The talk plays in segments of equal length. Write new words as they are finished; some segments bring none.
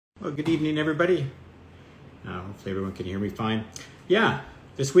Well, good evening, everybody. Hopefully everyone can hear me fine. Yeah,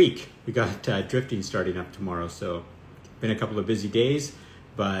 this week we got drifting starting up tomorrow, so been a couple of busy days,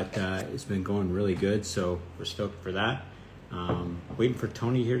 but it's been going really good, so we're stoked for that. Waiting for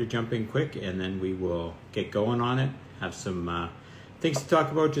Tony here to jump in quick, and then we will get going on it. Have some things to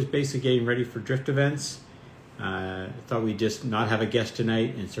talk about, just basically getting ready for drift events. I thought we'd just not have a guest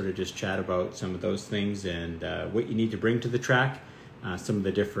tonight and sort of just chat about some of those things and what you need to bring to the track. Some of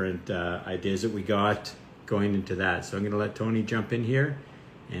the different ideas that we got going into that. So I'm going to let Tony jump in here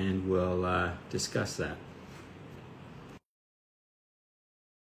and we'll discuss that.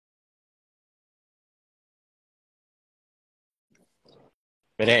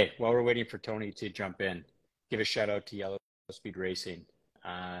 But hey, while we're waiting for Tony to jump in, give a shout out to Yellow Speed Racing.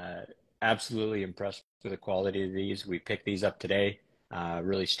 Absolutely impressed with the quality of these. We picked these up today.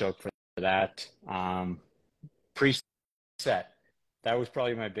 Really stoked for that. Preset. That was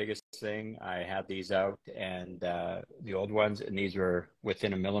probably my biggest thing. I had these out and the old ones, and these were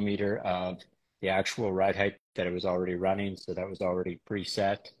within a millimeter of the actual ride height that it was already running. So that was already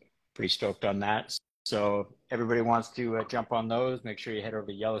preset. Pretty stoked on that. So everybody wants to jump on those. Make sure you head over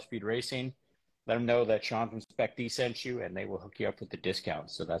to Yellow Speed Racing. Let them know that Sean from Spec D sent you, and they will hook you up with the discount.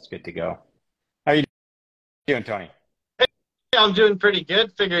 So that's good to go. How are you doing, Tony? Yeah, I'm doing pretty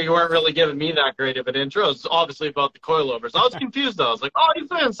good. Figure you weren't really giving me that great of an intro. It's obviously about the coilovers. I was confused, though. I was like, oh, he's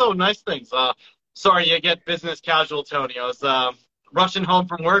saying so nice things. Sorry, you get business casual, Tony. I was rushing home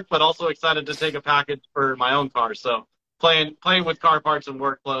from work, but also excited to take a package for my own car. So playing with car parts and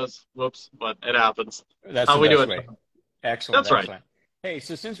work clothes. Whoops, but it happens. That's the best way. Excellent. That's excellent. right. Hey,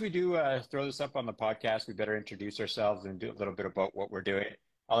 so since we do throw this up on the podcast, we better introduce ourselves and do a little bit about what we're doing.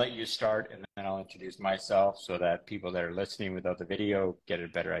 I'll let you start, and then I'll introduce myself so that people that are listening without the video get a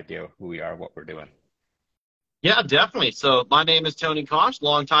better idea of who we are, what we're doing. Yeah, definitely. So my name is Tony Koch,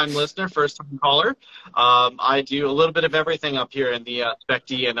 longtime listener, first-time caller. I do a little bit of everything up here in the Spec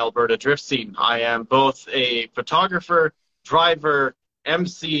D and Alberta drift scene. I am both a photographer, driver,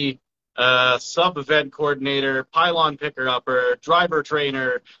 MC, sub-event coordinator, pylon picker-upper, driver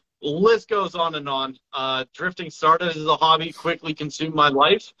trainer. List goes on and on. Drifting started as a hobby, quickly consumed my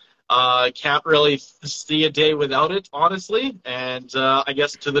life. Can't really see a day without it, honestly. And I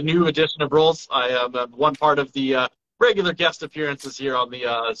guess to the new addition of roles, I am one part of the regular guest appearances here on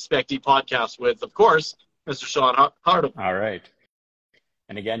the Spec D podcast with, of course, Mr. Sean Hardham. All right.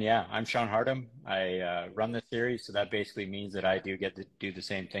 And again, yeah, I'm Sean Hardham. I run the series, so that basically means that I do get to do the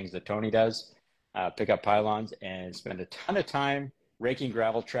same things that Tony does, pick up pylons and spend a ton of time raking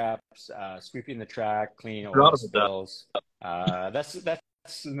gravel traps, sweeping the track, cleaning oil spills. That's the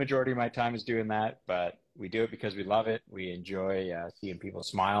majority of my time is doing that, but we do it because we love it. We enjoy seeing people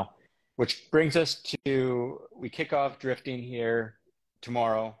smile, which brings us to, we kick off drifting here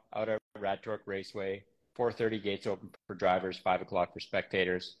tomorrow out at Rad Torque Raceway. 4:30 gates open for drivers, 5 o'clock for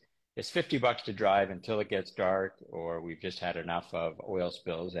spectators. It's $50 to drive until it gets dark, or we've just had enough of oil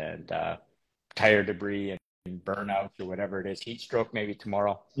spills and tire debris and burnouts or whatever it is, heat stroke maybe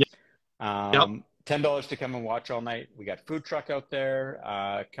tomorrow. Yep. $10 to come and watch all night. We got food truck out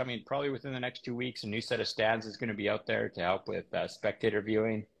there coming probably within the next 2 weeks. A new set of stands is going to be out there to help with spectator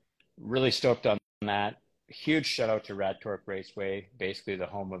viewing. Really stoked on that. Huge shout out to Rad Torque Raceway, basically the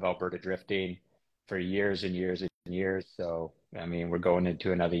home of Alberta drifting for years and years and years. So, I mean, we're going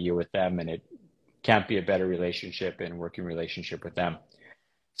into another year with them, and it can't be a better relationship and working relationship with them.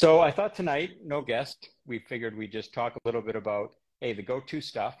 So I thought tonight, no guest, we figured we'd just talk a little bit about, hey, the go-to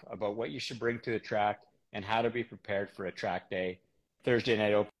stuff, about what you should bring to the track and how to be prepared for a track day, Thursday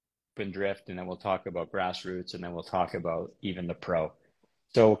night open drift, and then we'll talk about grassroots, and then we'll talk about even the pro.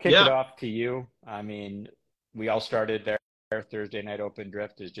 So we'll kick it off to you. I mean, we all started there. Thursday night open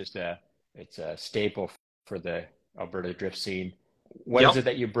drift is just it's a staple for the Alberta drift scene. What is it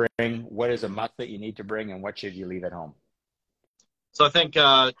that you bring? What is a must that you need to bring, and what should you leave at home? So I think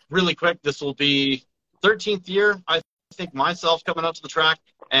really quick, this will be 13th year, I think, myself coming out to the track.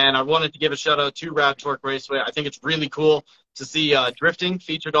 And I wanted to give a shout out to Rad Torque Raceway. I think it's really cool to see drifting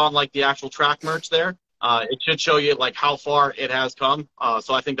featured on like the actual track merch there. It should show you like how far it has come.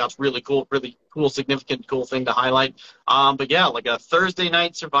 So I think that's really cool, significant, cool thing to highlight. But yeah, like a Thursday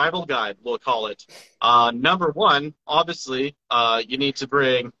night survival guide, we'll call it. Number one, obviously, you need to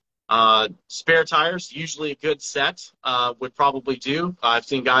bring spare tires. Usually a good set would probably do. I've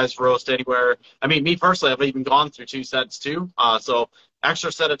seen guys roast anywhere. I mean, me personally, I've even gone through 2 sets too. So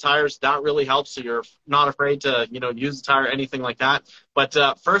extra set of tires, that really helps. So you're not afraid to, use the tire, anything like that. But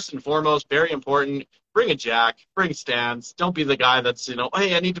first and foremost, very important, bring a jack, bring stands. Don't be the guy that's,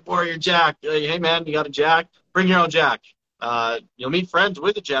 hey, I need to borrow your jack. Hey, man, you got a jack? Bring your own jack. You'll meet friends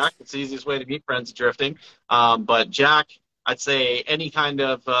with a jack. It's the easiest way to meet friends drifting. But jack, I'd say any kind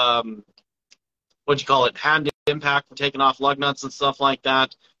of what you call it, hand impact for taking off lug nuts and stuff like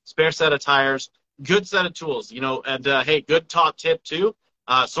that. Spare set of tires, good set of tools, and hey, good top tip too.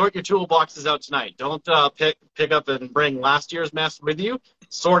 Sort your toolboxes out tonight. Don't pick up and bring last year's mess with you.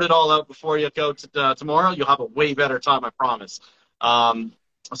 Sort it all out before you go to tomorrow. You'll have a way better time, I promise.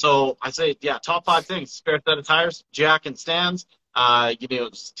 So I say, yeah, top 5 things: spare set of tires, jack and stands,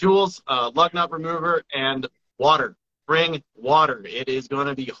 tools, lug nut remover, and water. Bring water. It is going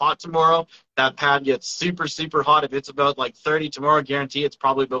to be hot tomorrow. That pad gets super, super hot. If it's about like 30 tomorrow, guarantee it's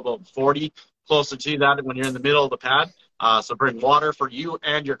probably about 40, closer to that when you're in the middle of the pad. So bring water for you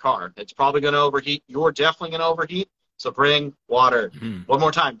and your car. It's probably going to overheat. You're definitely going to overheat. So bring water. One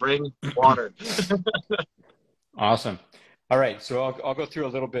more time, bring water. Awesome. All right, so I'll go through a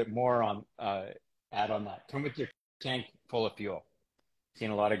little bit more on add on that. Come with your tank full of fuel.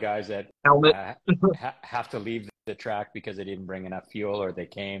 Seen a lot of guys that Helmet. have to leave the track because they didn't bring enough fuel, or they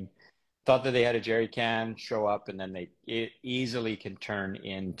thought that they had a jerry can, show up, and then it easily can turn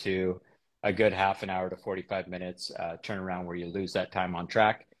into a good half an hour to 45 minutes turnaround where you lose that time on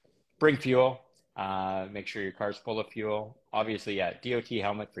track. Bring fuel. Make sure your car's full of fuel. Obviously, yeah, DOT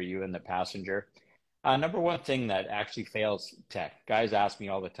helmet for you and the passenger. Number one thing that actually fails tech. Guys ask me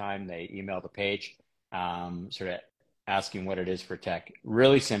all the time. They email the page, sort of asking what it is for tech.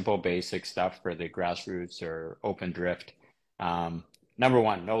 Really simple, basic stuff for the grassroots or open drift. Number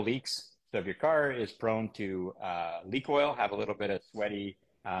one, no leaks. So if your car is prone to leak oil, have a little bit of sweaty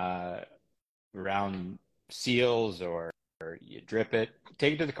around seals, or you drip it,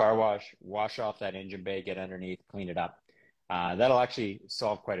 take it to the car wash off that engine bay, get underneath, clean it up. That'll actually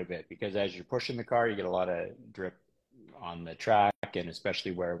solve quite a bit, because as you're pushing the car, you get a lot of drip on the track, and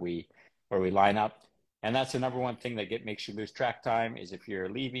especially where we line up. And that's the number one thing that makes you lose track time, is if you're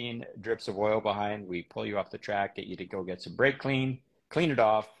leaving drips of oil behind, we pull you off the track, get you to go get some brake clean it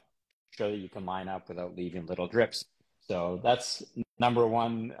off, show that you can line up without leaving little drips. So that's number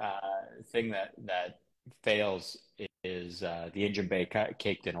one thing that fails is the engine bay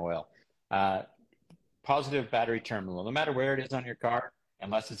caked in oil. Positive battery terminal, no matter where it is on your car,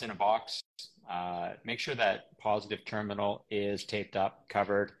 unless it's in a box, make sure that positive terminal is taped up,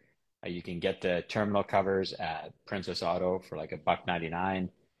 covered. You can get the terminal covers at Princess Auto for like $1.99,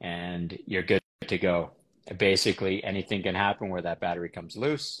 and you're good to go. Basically, anything can happen where that battery comes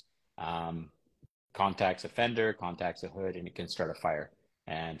loose, contacts a fender, contacts a hood, and it can start a fire.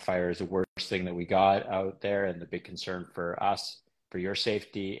 And fire is the worst thing that we got out there, and the big concern for us, for your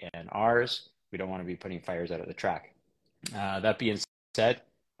safety and ours. We don't want to be putting fires out of the track. That being said,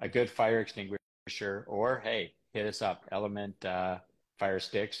 a good fire extinguisher, or hey, hit us up. Element fire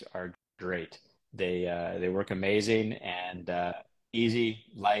sticks are great. They work amazing and easy,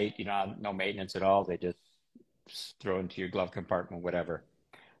 light. No maintenance at all. They just throw into your glove compartment, whatever.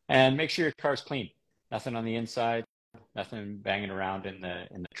 And make sure your car's clean. Nothing on the inside. Nothing banging around in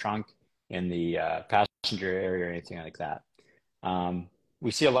the trunk, in the passenger area, or anything like that.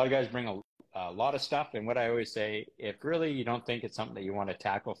 We see a lot of guys bring a lot of stuff, and what I always say, if really you don't think it's something that you want to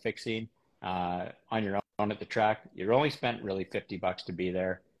tackle fixing on your own at the track, you're only spent really $50 to be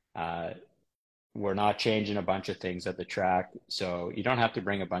there. We're not changing a bunch of things at the track, so you don't have to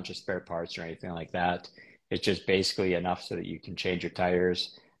bring a bunch of spare parts or anything like that. It's just basically enough so that you can change your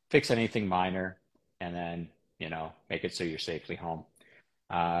tires, fix anything minor, and then make it so you're safely home.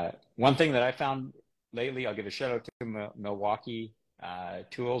 One thing that I found lately, I'll give a shout out to Milwaukee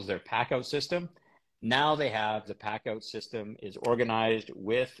Tools, their pack out system. Now they have the pack out system is organized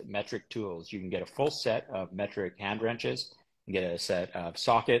with metric tools. You can get a full set of metric hand wrenches, you can get a set of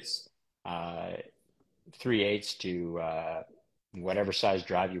sockets, 3/8 to whatever size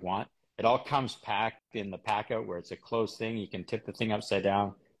drive you want. It all comes packed in the pack out, where it's a closed thing. You can tip the thing upside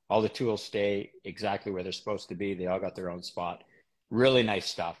down. All the tools stay exactly where they're supposed to be. They all got their own spot. Really nice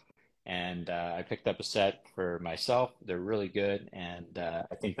stuff. And I picked up a set for myself. They're really good, and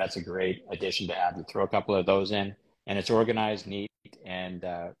I think that's a great addition to have. You throw a couple of those in, and it's organized, neat, and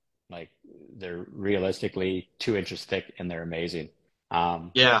they're realistically 2 inches thick, and they're amazing.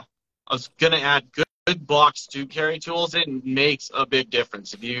 Yeah, I was gonna add, good box to carry tools in makes a big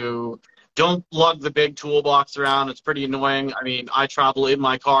difference. If you don't lug the big toolbox around, it's pretty annoying. I mean, I travel in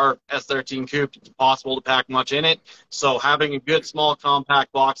my car, S13 Coupe. It's impossible to pack much in it. So having a good small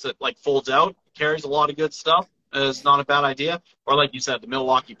compact box that folds out, carries a lot of good stuff, is not a bad idea. Or like you said, the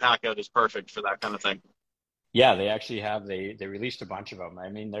Milwaukee pack out is perfect for that kind of thing. Yeah, they actually have, they released a bunch of them. I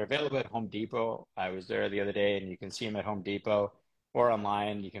mean, they're available at Home Depot. I was there the other day, and you can see them at Home Depot or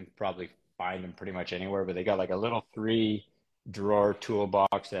online. You can probably find them pretty much anywhere, but they got like a little 3 drawer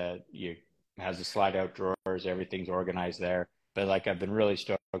toolbox that you has the slide out drawers, everything's organized there. But like I've been really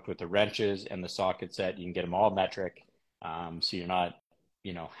stoked with the wrenches and the socket set. You can get them all metric, so you're not,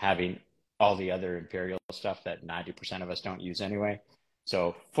 having all the other Imperial stuff that 90% of us don't use anyway.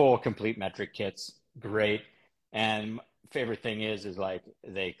 So full complete metric kits, great. And favorite thing is like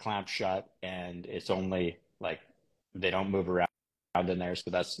they clamp shut and it's only like they don't move around in there.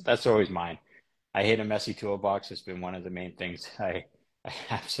 So that's always mine. I hate a messy toolbox. It's been one of the main things I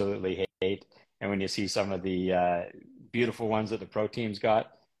absolutely hate. And when you see some of the beautiful ones that the pro teams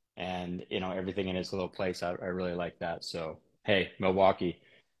got, and everything in its little place, I really like that. So hey, Milwaukee,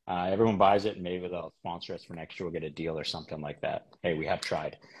 everyone buys it, and maybe they'll sponsor us for next year. We'll get a deal or something like that. Hey, we have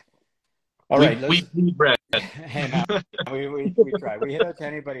tried. All right, we Brad. Hey, Matt, we try. We hit out to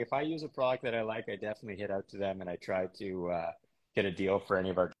anybody. If I use a product that I like, I definitely hit out to them, and I try to get a deal for any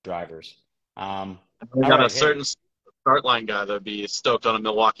of our drivers. We got a certain start line guy that'd be stoked on a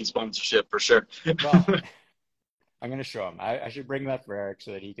Milwaukee sponsorship for sure. Well, I'm going to show him. I should bring that for Eric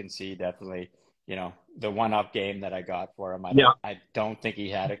so that he can see definitely, the one-up game that I got for him. I don't think he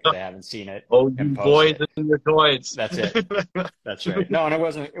had it because I haven't seen it. Oh, you boys and your toys. That's it. That's right. No, and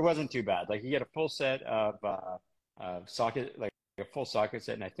it wasn't too bad. Like you get a full set of socket, like a full socket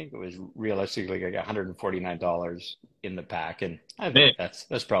set, and I think it was realistically like $149 in the pack, and I think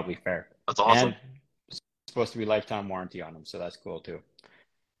that's probably fair. That's awesome. And it's supposed to be lifetime warranty on them, so that's cool too.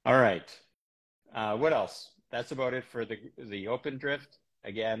 All right. What else? That's about it for the open drift.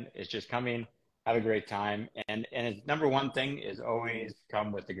 Again, it's just coming. Have a great time. And its number one thing is always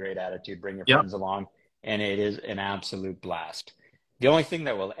come with a great attitude. Bring your friends along. And it is an absolute blast. The only thing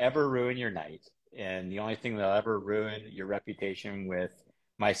that will ever ruin your night, and the only thing that'll ever ruin your reputation with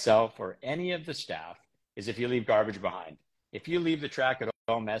myself or any of the staff, is if you leave garbage behind. If you leave the track at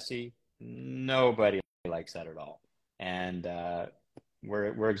all messy, nobody likes that at all. And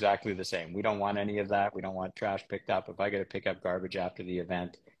we're exactly the same. We don't want any of that. We don't want trash picked up. If I got to pick up garbage after the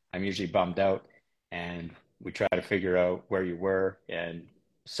event, I'm usually bummed out, and we try to figure out where you were, and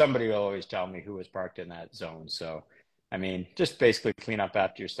somebody will always tell me who was parked in that zone. So, I mean, just basically clean up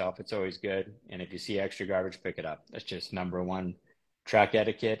after yourself. It's always good. And if you see extra garbage, pick it up. That's just number one track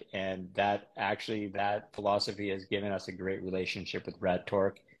etiquette. And that philosophy has given us a great relationship with Rad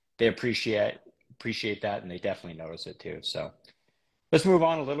Torque. They appreciate that, and they definitely notice it too. So let's move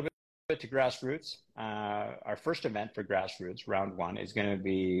on a little bit to grassroots. Our first event for grassroots, round one, is going to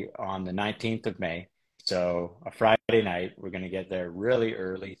be on the 19th of May. So a Friday night. We're going to get there really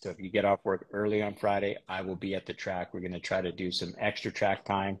early. So if you get off work early on Friday, I will be at the track. We're going to try to do some extra track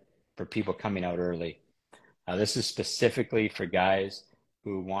time for people coming out early. This is specifically for guys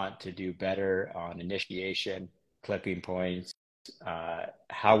who want to do better on initiation, clipping points,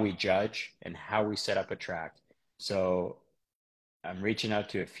 how we judge, and how we set up a track. So I'm reaching out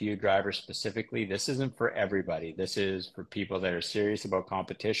to a few drivers specifically. This isn't for everybody. This is for people that are serious about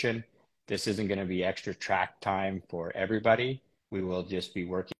competition. This isn't going to be extra track time for everybody. We will just be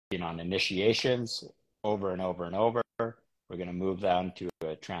working on initiations over and over and over. We're going to move down to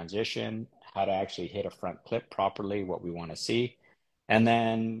a transition, how to actually hit a front clip properly, what we want to see, and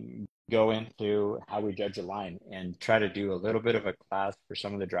then go into how we judge a line and try to do a little bit of a class for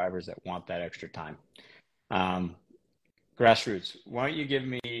some of the drivers that want that extra time. Grassroots, why don't you give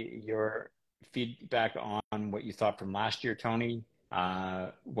me your feedback on what you thought from last year, Tony?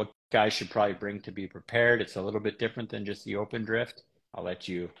 What guys should probably bring to be prepared? It's a little bit different than just the open drift. I'll let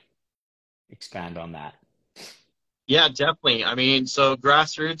you expand on that. Yeah, definitely. I mean, so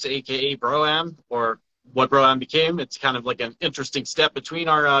grassroots, aka Bro-Am, or what Bro-Am became, it's kind of like an interesting step between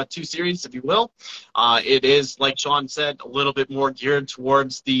our two series, if you will. It is, like Sean said, a little bit more geared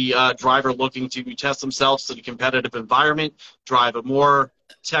towards the driver looking to test themselves in a competitive environment, drive a more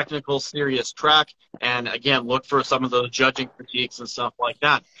technical, serious track, and again, look for some of the judging critiques and stuff like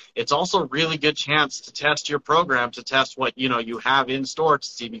that. It's also a really good chance to test your program, to test what you have in store, to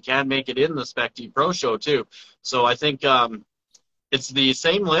see if you can make it in the Spec T Pro Show too. So I think it's the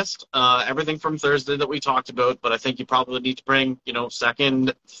same list, everything from Thursday that we talked about, but I think you probably need to bring,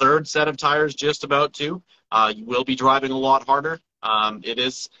 second, third set of tires just about too. You will be driving a lot harder. It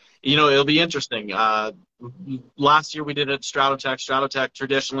is, it'll be interesting. Last year we did it at Stratotech. Stratotech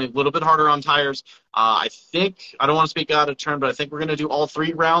traditionally a little bit harder on tires. I think, I don't want to speak out of turn, but I think we're going to do all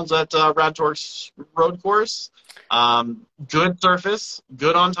 3 rounds at Rad Torque's road course. Good surface,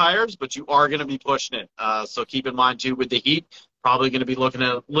 good on tires, but you are going to be pushing it. So keep in mind too with the heat, probably going to be looking at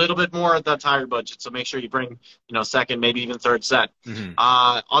a little bit more at that tire budget. So make sure you bring, second, maybe even third set. Mm-hmm.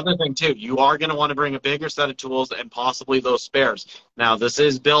 Other thing too, you are going to want to bring a bigger set of tools and possibly those spares. Now, this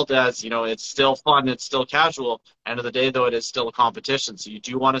is built as, it's still fun, it's still casual. End of the day, though, it is still a competition. So you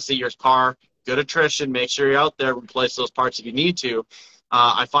do want to see your car, good attrition, make sure you're out there, replace those parts if you need to.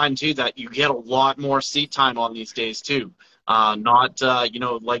 I find too that you get a lot more seat time on these days too. Not,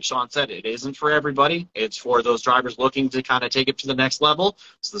 like Sean said, it isn't for everybody. It's for those drivers looking to kind of take it to the next level.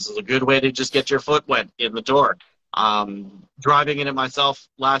 So this is a good way to just get your foot wet in the door. Driving in it myself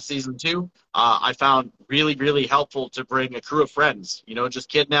last season too, I found really, really helpful to bring a crew of friends. Just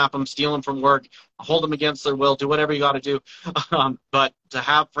kidnap them, steal them from work, hold them against their will, do whatever you got to do. But to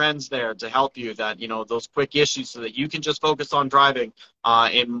have friends there to help you, that those quick issues, so that you can just focus on driving.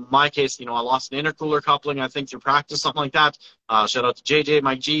 In my case, I lost an intercooler coupling, I think through practice, something like that. Shout out to JJ,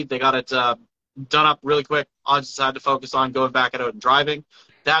 Mike G. They got it done up really quick. I just had to focus on going back out and driving.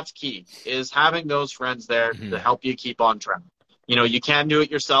 That's key, is having those friends there to help you keep on track. You can do it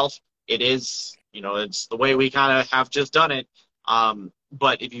yourself. It is, it's the way we kind of have just done it.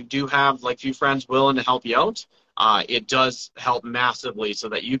 But if you do have like few friends willing to help you out, it does help massively, so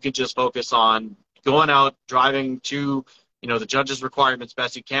that you could just focus on going out, driving to, the judges' requirements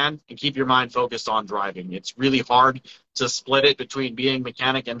best you can, and keep your mind focused on driving. It's really hard to split it between being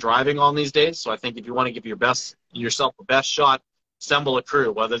mechanic and driving on these days. So I think if you want to give yourself the best shot, assemble a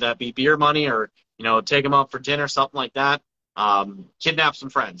crew, whether that be beer money or, take them out for dinner, something like that. Kidnap some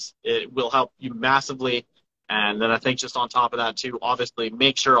friends. It will help you massively. And then I think just on top of that too, obviously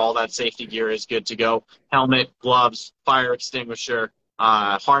make sure all that safety gear is good to go. Helmet, gloves, fire extinguisher,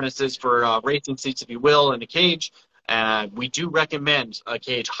 harnesses for racing seats, if you will, and a cage. And we do recommend a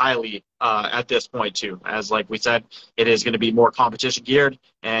cage highly at this point too. As like we said, it is going to be more competition geared,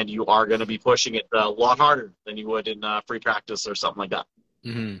 and you are going to be pushing it a lot harder than you would in free practice or something like that.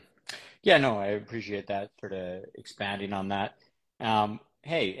 Mm-hmm. Yeah, no, I appreciate that, sort of expanding on that.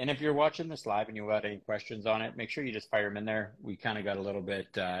 Hey, and if you're watching this live and you got any questions on it, make sure you just fire them in there. We kind of got a little bit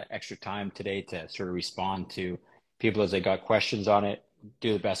extra time today to sort of respond to people as they got questions on it.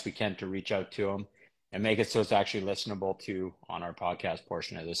 Do the best we can to reach out to them and make it so it's actually listenable to on our podcast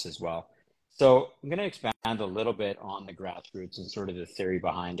portion of this as well. So I'm going to expand a little bit on the grassroots and sort of the theory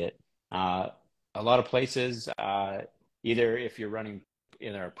behind it. A lot of places, either if you're running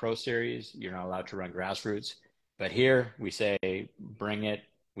in our pro series, you're not allowed to run grassroots. But here we say, bring it.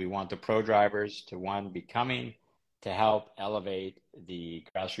 We want the pro drivers to be coming to help elevate the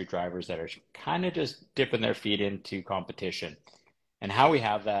grassroots drivers that are kind of just dipping their feet into competition. And how we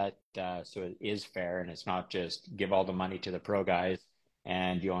have that so it is fair and it's not just give all the money to the pro guys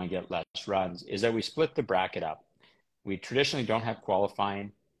and you only get less runs, is that we split the bracket up. We traditionally don't have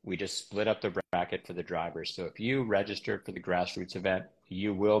qualifying. We just split up the bracket for the drivers. So if you registered for the grassroots event,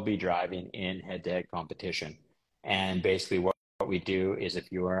 you will be driving in head-to-head competition. And basically what we do is,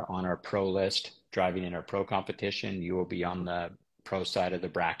 if you are on our pro list, driving in our pro competition, you will be on the pro side of the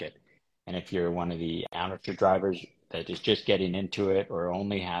bracket. And if you're one of the amateur drivers that is just getting into it or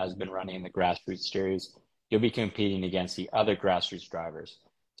only has been running the grassroots series, you'll be competing against the other grassroots drivers.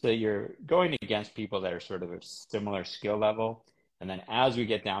 So you're going against people that are sort of a similar skill level. And then as we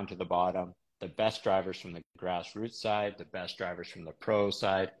get down to the bottom, the best drivers from the grassroots side, the best drivers from the pro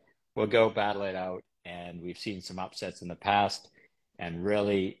side will go battle it out. And we've seen some upsets in the past. And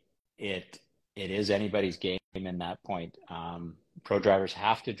really, it is anybody's game in that point. Pro drivers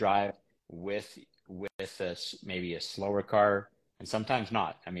have to drive with maybe a slower car, and sometimes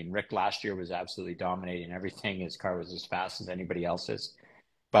not. I mean, Rick last year was absolutely dominating everything. His car was as fast as anybody else's.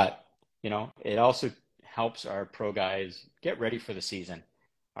 But, it also helps our pro guys get ready for the season.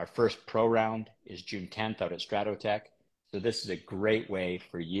 Our first pro round is June 10th out at Stratotech. So this is a great way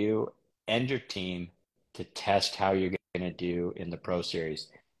for you and your team to test how you're going to do in the pro series.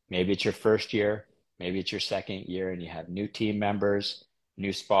 Maybe it's your first year, maybe it's your second year, and you have new team members,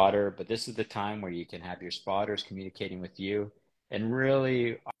 new spotter, but this is the time where you can have your spotters communicating with you and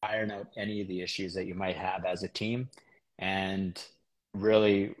really iron out any of the issues that you might have as a team and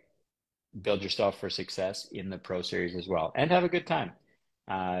really build yourself for success in the pro series as well, and have a good time.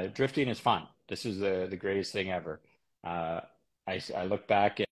 Drifting is fun. This is the greatest thing ever. I look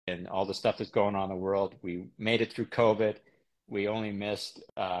back and all the stuff that's going on in the world. We made it through COVID. We only missed,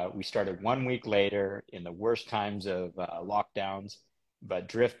 we started 1 week later in the worst times of lockdowns, but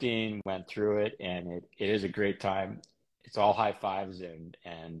drifting went through it, and it is a great time. It's all high fives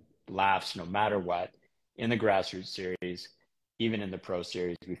and laughs no matter what in the grassroots series. Even in the pro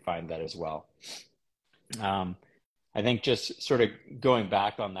series, we find that as well. I think just sort of going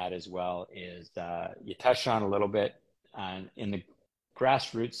back on that as well is you touched on a little bit in the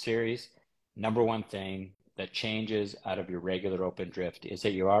grassroots series, number one thing that changes out of your regular open drift is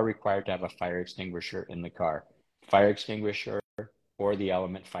that you are required to have a fire extinguisher in the car. Fire extinguisher or the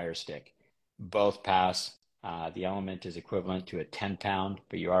Element fire stick. Both pass. The Element is equivalent to a 10-pound,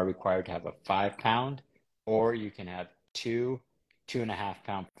 but you are required to have a 5-pound, or you can have two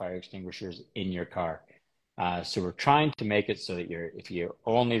 2.5-pound fire extinguishers in your car. So we're trying to make it so that if you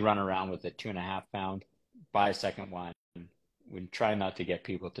only run around with a 2.5-pound, buy a second one. We try not to get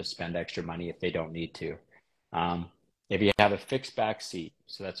people to spend extra money if they don't need to. If you have a fixed back seat,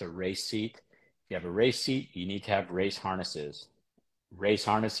 so that's a race seat. If you have a race seat, you need to have race harnesses. Race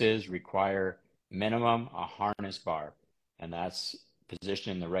harnesses require minimum a harness bar, and that's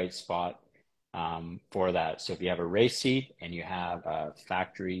positioned in the right spot for that. So if you have a race seat and you have a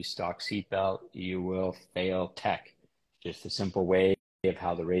factory stock seat belt, you will fail tech. Just a simple way of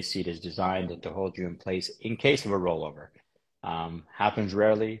how the race seat is designed and to hold you in place in case of a rollover. Happens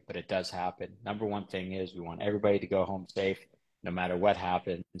rarely, but it does happen. Number one thing is we want everybody to go home safe, no matter what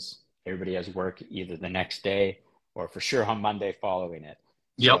happens. Everybody has work either the next day or for sure on Monday following it.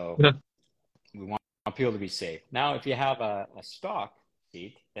 Yep. So we want people to be safe. Now, if you have a stock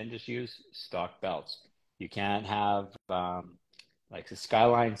seat, then just use stock belts. You can't have like the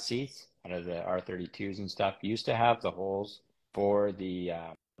Skyline seats out of the R32s and stuff used to have the holes for the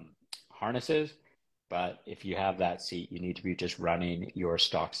harnesses. But if you have that seat, you need to be just running your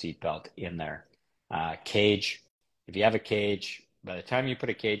stock seat belt in there. Cage, if you have a cage, by the time you put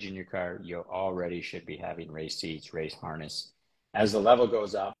a cage in your car, you already should be having race seats, race harness. As the level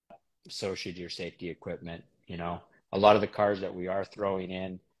goes up, so should your safety equipment. You know, a lot of the cars that we are throwing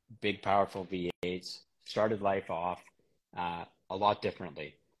in, big, powerful V8s, started life off a lot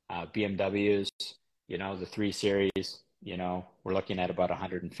differently. BMWs, you know, the 3 Series, you know, we're looking at about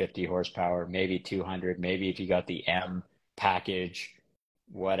 150 horsepower, maybe 200, maybe if you got the M package,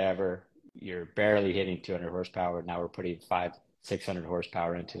 whatever, you're barely hitting 200 horsepower. Now we're putting 500-600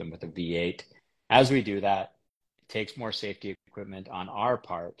 horsepower into them with a V8. As we do that, it takes more safety equipment on our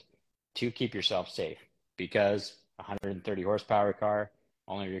part to keep yourself safe, because a 130 horsepower car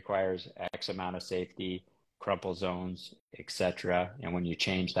only requires X amount of safety, crumple zones, etc. And when you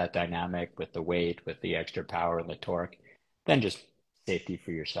change that dynamic with the weight, with the extra power and the torque, then just safety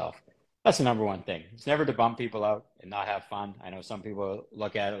for yourself. That's the number one thing. It's never to bump people out and not have fun. I know some people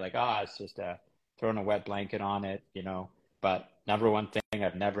look at it like, it's just throwing a wet blanket on it, you know. But number one thing,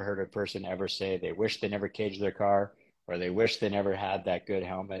 I've never heard a person ever say they wish they never caged their car, or they wish they never had that good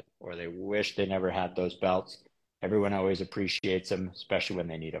helmet, or they wish they never had those belts. Everyone always appreciates them, especially when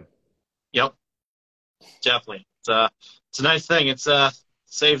they need them. Yep, definitely. It's a nice thing. It's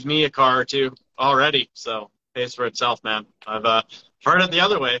saved me a car or two already, so pays for itself, man. I've heard it the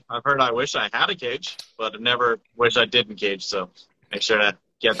other way. I've heard I wish I had a cage, but I never wish I didn't cage. So make sure to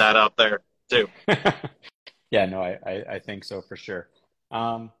get that out there too. Yeah, no, I think so for sure.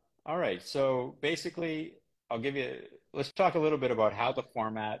 All right, so basically, let's talk a little bit about how the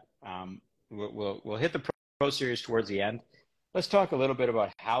format. We'll hit the Pro Series towards the end. Let's talk a little bit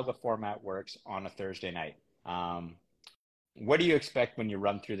about how the format works on a Thursday night. What do you expect when you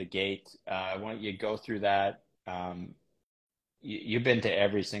run through the gate? Why don't you go through that? You've been to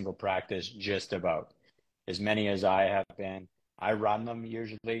every single practice, just about, as many as I have been. I run them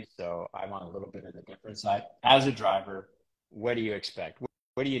usually, so I'm on a little bit of the different side. As a driver, what do you expect?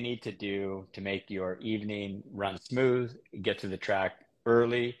 What do you need to do to make your evening run smooth, get to the track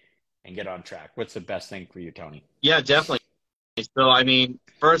early, and get on track? What's the best thing for you, Tony? Yeah, definitely. So, I mean,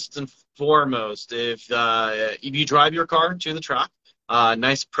 first and foremost, if you drive your car to the track,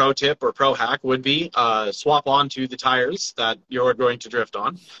 nice pro tip or pro hack would be swap onto the tires that you're going to drift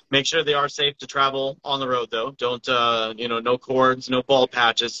on. Make sure they are safe to travel on the road, though. Don't, no cords, no ball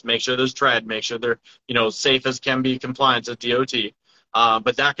patches. Make sure there's tread. Make sure they're, safe as can be, compliant at DOT.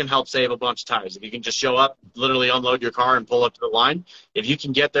 But that can help save a bunch of tires. If you can just show up, literally unload your car and pull up to the line. If you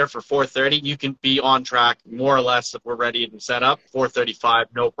can get there for 4:30, you can be on track more or less if we're ready and set up. 4:35,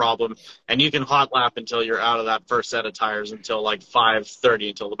 no problem. And you can hot lap until you're out of that first set of tires until like 5:30,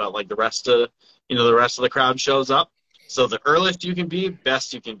 until about like the rest of the crowd shows up. So the earliest you can be,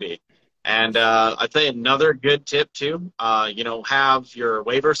 best you can be. And I'd say another good tip too, have your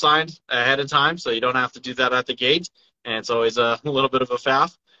waiver signed ahead of time so you don't have to do that at the gate. And it's always a little bit of a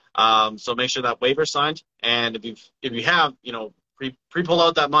faff. So make sure that waiver's signed. And if you have, pre-pull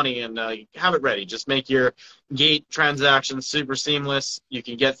out that money and have it ready. Just make your gate transaction super seamless. You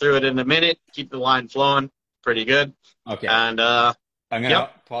can get through it in a minute. Keep the line flowing. Pretty good. Okay. And I'm going to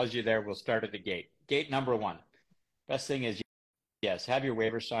pause you there. We'll start at the gate. Gate number 1. Best thing is Yes, have your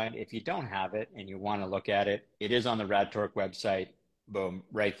waiver signed. If you don't have it and you want to look at it, it is on the RadTorque website. Boom,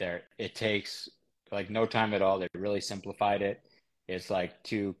 right there. It takes like no time at all. They really simplified it. It's like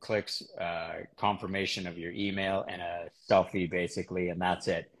 2 clicks, confirmation of your email and a selfie basically, and that's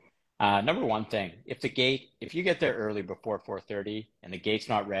it. Number one thing, if you get there early before 4:30 and the gate's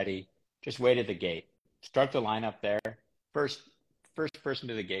not ready, just wait at the gate. Start the line up there. First, first person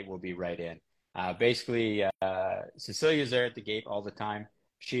to the gate will be right in. Basically, Cecilia's there at the gate all the time.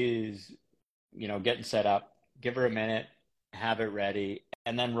 She's, getting set up. Give her a minute, have it ready,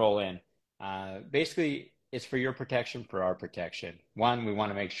 and then roll in. Basically, it's for your protection, for our protection. One, we want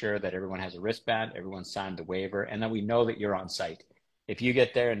to make sure that everyone has a wristband, everyone signed the waiver, and then we know that you're on site. If you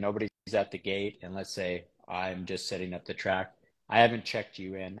get there and nobody's at the gate, and let's say I'm just setting up the track, I haven't checked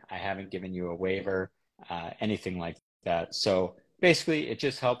you in, I haven't given you a waiver, anything like that. So basically, it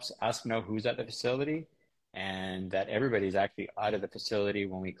just helps us know who's at the facility and that everybody's actually out of the facility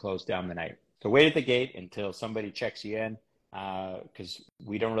when we close down the night. So wait at the gate until somebody checks you in, because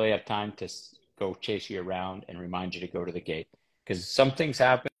we don't really have time to go chase you around and remind you to go to the gate. Because some things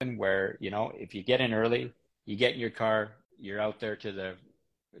happen where, if you get in early, you get in your car, you're out there to the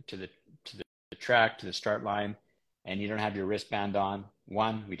track, to the start line, and you don't have your wristband on.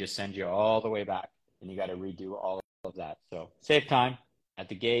 One, we just send you all the way back, and you got to redo all of that. So save time at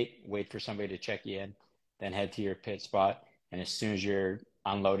the gate, wait for somebody to check you in, then head to your pit spot. And as soon as you're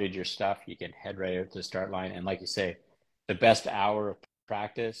unloaded your stuff, you can head right out to the start line. And like you say, the best hour of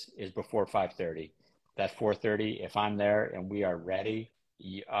practice is before 5:30. That 4:30, if I'm there and we are ready,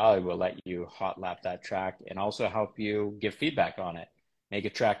 I will let you hot lap that track and also help you give feedback on it. Make a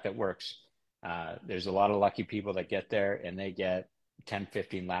track that works. There's a lot of lucky people that get there and they get 10,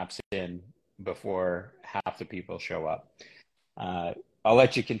 15 laps in before half the people show up. I'll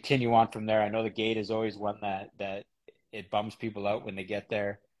let you continue on from there. I know the gate is always one that it bums people out when they get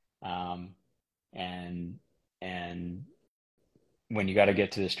there. And when you got to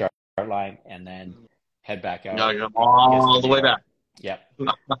get to the start line and then head back out. Gotta go all the way back. Yep.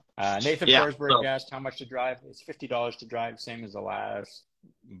 Nathan Forsberg asked how much to drive. It's $50 to drive, same as the last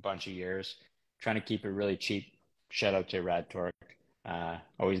bunch of years. Trying to keep it really cheap. Shout out to RadTorque.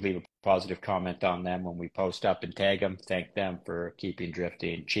 Always leave a positive comment on them when we post up and tag them. Thank them for keeping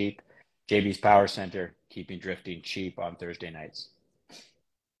drifting cheap. JB's Power Center, keeping drifting cheap on Thursday nights.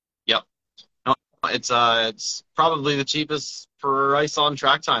 Yep. No, it's probably the cheapest price on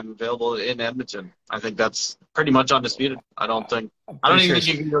track time available in Edmonton. I think that's pretty much undisputed. I don't even think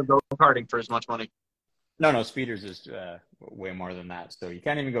you can go karting for as much money. No, speeders is way more than that. So you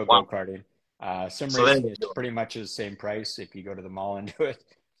can't even go go-karting. Sim racing is pretty much the same price if you go to the mall and do it.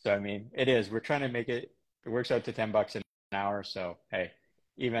 So, I mean, it is. We're trying to make it works out to $10 an hour. So, hey,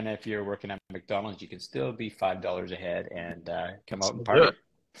 even if you're working at McDonald's, you can still be $5 ahead and come out and party.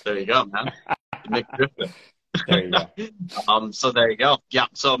 There you go, man. There you go. So there you go. Yeah.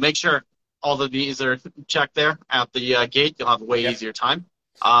 So make sure all of these are checked there at the gate. You'll have a way easier time.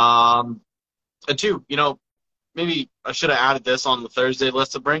 And two, maybe I should have added this on the Thursday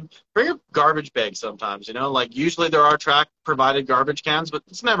list to bring a garbage bag sometimes, like usually there are track provided garbage cans, but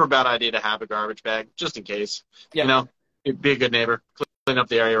it's never a bad idea to have a garbage bag just in case, be a good neighbor, clean up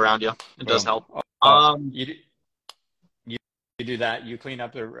the area around you. It does help. You do that. You clean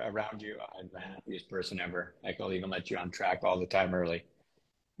up around you. I'm the happiest person ever. I'll even let you on track all the time early.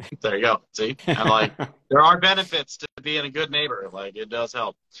 There you go. See, and there are benefits to being a good neighbor. It does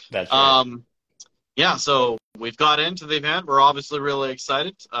help. That's right. Yeah, so we've got into the event. We're obviously really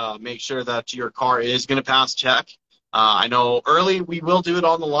excited. Make sure that your car is going to pass check. I know early we will do it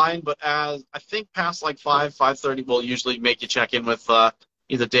on the line, but as I think past 5:30, we'll usually make you check in with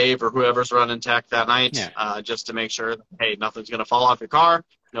either Dave or whoever's running tech that night, just to make sure that, hey, nothing's going to fall off your car.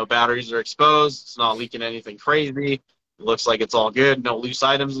 No batteries are exposed. It's not leaking anything crazy. It looks like it's all good. No loose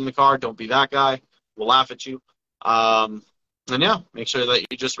items in the car. Don't be that guy. We'll laugh at you. And yeah, make sure that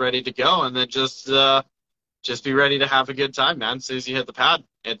you're just ready to go, and then just be ready to have a good time, man. As soon as you hit the pad,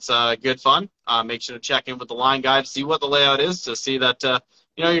 it's good fun. Make sure to check in with the line guy to see what the layout is, to see that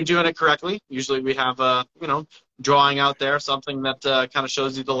you're doing it correctly. Usually we have drawing out there, something that kind of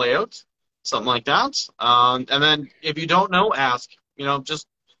shows you the layout, something like that. And then if you don't know, ask. Just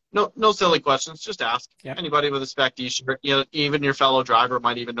no silly questions. Just ask. Yep. Anybody with a spec t-shirt, even your fellow driver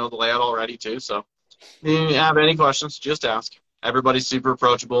might even know the layout already too. So. If you have any questions, just ask. Everybody's super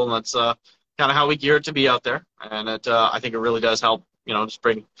approachable, and that's kind of how we gear it to be out there. And I think it really does help, just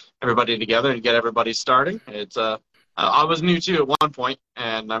bring everybody together and get everybody starting. It's I was new too at one point,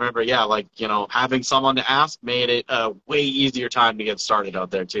 and I remember, having someone to ask made it a way easier time to get started out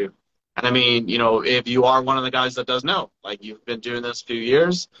there too. And I mean, if you are one of the guys that does know, like you've been doing this a few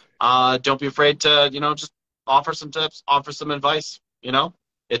years, don't be afraid to, just offer some tips, offer some advice.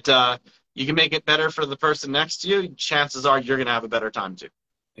 It you can make it better for the person next to you. Chances are you're gonna have a better time too.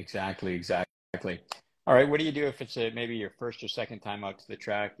 Exactly, exactly. All right, what do you do if it's maybe your first or second time out to the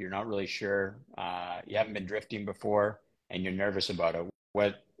track? You're not really sure. You haven't been drifting before, and you're nervous about it.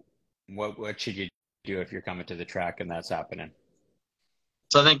 What should you do if you're coming to the track and that's happening?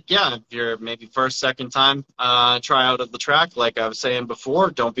 So I think, yeah, if you're maybe first, second time try out of the track, like I was saying before,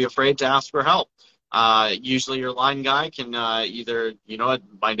 don't be afraid to ask for help. Usually your line guy can either, it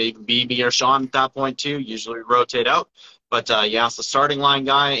might even be me or Sean at that point too. Usually we rotate out. But you ask the starting line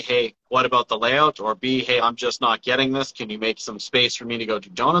guy, hey, what about the layout? Or B, hey, I'm just not getting this. Can you make some space for me to go do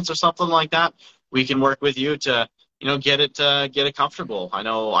donuts or something like that? We can work with you to, get it comfortable. I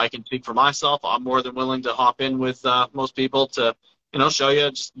know I can speak for myself. I'm more than willing to hop in with most people to show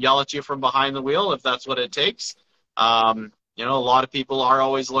you, just yell at you from behind the wheel if that's what it takes. A lot of people are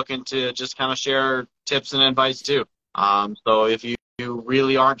always looking to just kind of share tips and advice too. So if you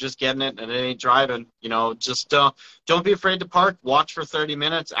really aren't just getting it and it ain't driving, just don't be afraid to park, watch for 30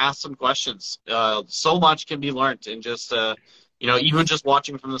 minutes, ask some questions. So much can be learned in just, even just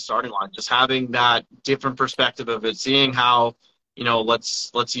watching from the starting line, just having that different perspective of it, seeing how,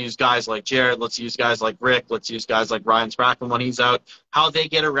 let's use guys like Jared, let's use guys like Rick, let's use guys like Ryan Sprackman when he's out. How they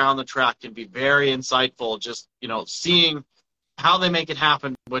get around the track can be very insightful. Just seeing how they make it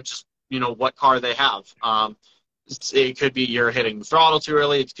happen with just what car they have. It could be you're hitting the throttle too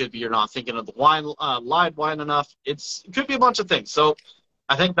early. It could be you're not thinking of the line wide enough. It could be a bunch of things. So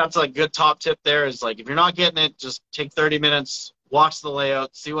I think that's a good top tip there is like if you're not getting it, just take 30 minutes, watch the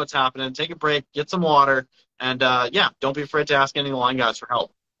layout, see what's happening, take a break, get some water. And, yeah, don't be afraid to ask any of the line guys for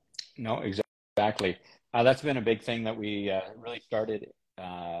help. No, exactly. That's been a big thing that we really started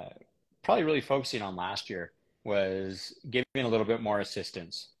probably really focusing on last year was giving a little bit more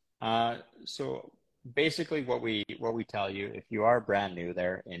assistance. So basically what we tell you, if you are brand new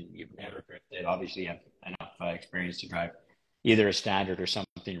there and you've never drifted, obviously you have enough experience to drive either a standard or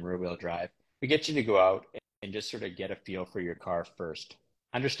something rear wheel drive, we get you to go out and just sort of get a feel for your car first.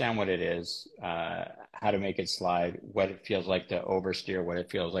 Understand what it is, how to make it slide, what it feels like to oversteer, what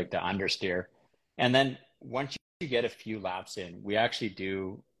it feels like to understeer. And then once you get a few laps in, we actually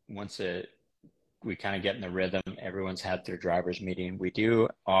do, we kind of get in the rhythm, everyone's had their driver's meeting, we do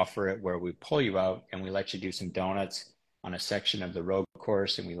offer it where we pull you out and we let you do some donuts on a section of the road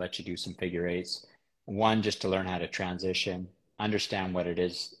course and we let you do some figure eights. One, just to learn how to transition, understand what it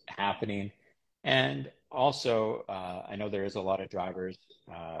is happening. And also, I know there is a lot of drivers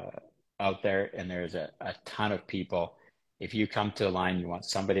out there, and there's a ton of people. If you come to the line, you want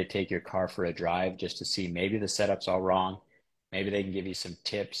somebody to take your car for a drive just to see maybe the setup's all wrong. Maybe they can give you some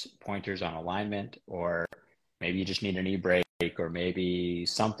tips, pointers on alignment, or maybe you just need an e-brake, or maybe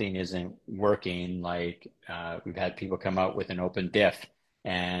something isn't working. Like we've had people come out with an open diff,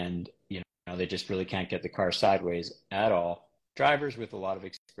 and they just really can't get the car sideways at all. Drivers with a lot of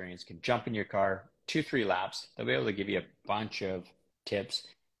experience can jump in your car 2-3 laps. They'll be able to give you a bunch of tips.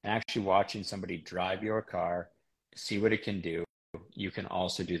 And actually watching somebody drive your car, see what it can do, you can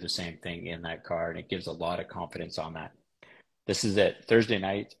also do the same thing in that car, and it gives a lot of confidence on that. This is it. Thursday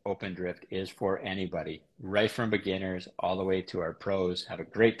night open drift is for anybody, right from beginners all the way to our pros. Have a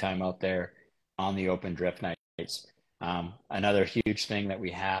great time out there on the open drift nights. Another huge thing that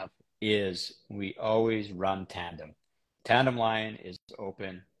we have is we always run tandem. Tandem line is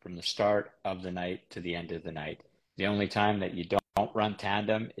open from the start of the night to the end of the night. The only time that you don't run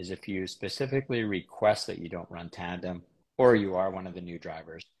tandem is if you specifically request that you don't run tandem or you are one of the new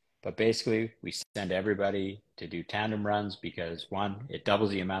drivers. But basically, we send everybody to do tandem runs because, one, it doubles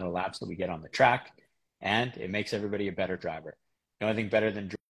the amount of laps that we get on the track, and it makes everybody a better driver. The only thing better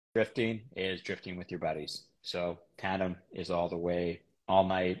than drifting is drifting with your buddies. So tandem is all the way, all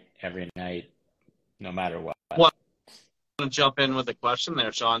night, every night, no matter what. Well, I'm going to jump in with a question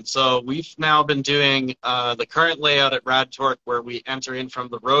there, Sean. So we've now been doing the current layout at Rad Torque where we enter in from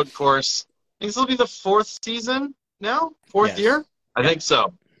the road course. I think this will be the 4th season now? 4th year? I think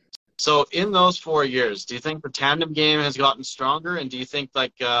so. So in those 4 years, do you think the tandem game has gotten stronger? And do you think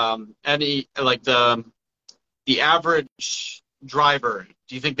the average driver,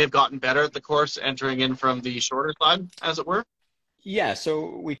 do you think they've gotten better at the course entering in from the shorter side, as it were? Yeah,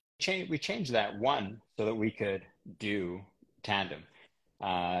 so we changed that, one, so that we could do tandem.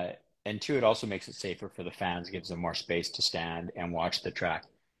 And two, it also makes it safer for the fans, gives them more space to stand and watch the track.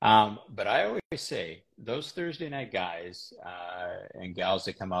 But I always say those Thursday night guys and gals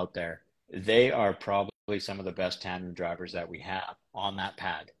that come out there, they are probably some of the best tandem drivers that we have on that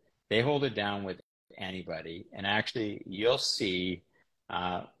pad They hold it down with anybody. And actually, you'll see,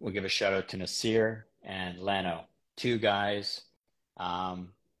 we'll give a shout out to Nasir and Leno, two guys,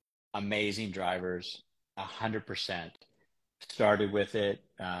 um, amazing drivers, 100%. Started with it.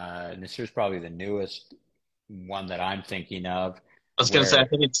 Nasir's probably the newest one that I'm thinking of, I was going to say, I where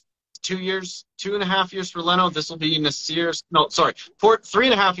think it's 2 years, 2.5 years for Leno. This will be Nasir's. No, sorry,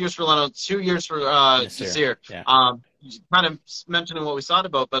 3.5 years for Leno, 2 years for Nasir, Nasir. yeah. Kind of mentioning what we thought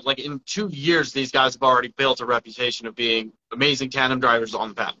about, but like in 2 years, these guys have already built a reputation of being amazing tandem drivers on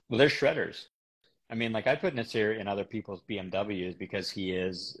the pad. Well, they're shredders. I mean, like I put Nasir in other people's BMWs because he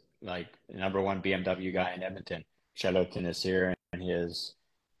is like the number one BMW guy in Edmonton. Shout out to Nasir and his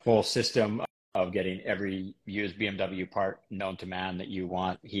whole system of getting every used BMW part known to man that you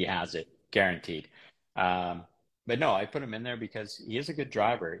want. He has it, guaranteed. But no, I put him in there because he is a good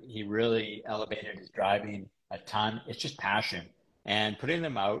driver. He really elevated his driving a ton. It's just passion. And putting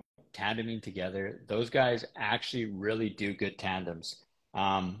them out, tandeming together, those guys actually really do good tandems.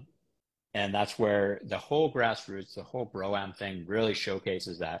 And that's where the whole grassroots, the whole Bro-Am thing really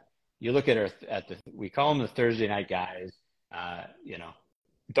showcases that. You look we call them the Thursday night guys. You know,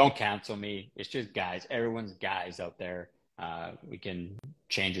 don't cancel me. It's just guys. Everyone's guys out there. We can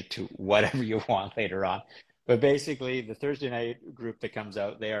change it to whatever you want later on. But basically, the Thursday night group that comes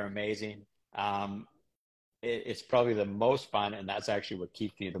out, they are amazing. It's probably the most fun, and that's actually what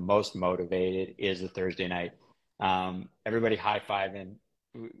keeps me the most motivated is the Thursday night. Everybody high-fiving,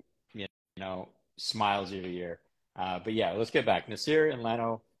 you know, smiles ear to ear. But yeah, let's get back. Nasir and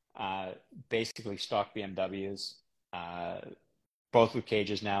Leno, basically stock BMWs, both with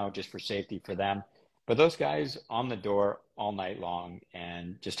cages now, just for safety for them. But those guys on the door all night long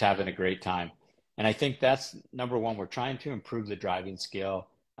and just having a great time. And I think that's number one. We're trying to improve the driving skill.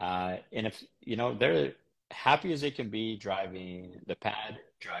 And if, you know, they're happy as they can be driving the pad,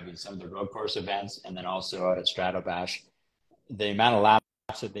 driving some of the road course events, and then also out at Strato Bash, the amount of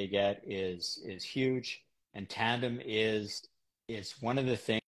laps that they get is huge. And tandem is one of the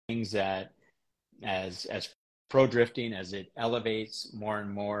things that as pro drifting, as it elevates more and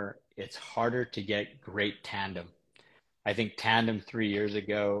more, it's harder to get great tandem. I think tandem 3 years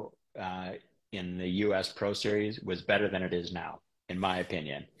ago in the US Pro Series was better than it is now, in my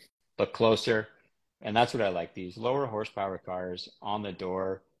opinion. Look closer. And that's what I like. These lower horsepower cars on the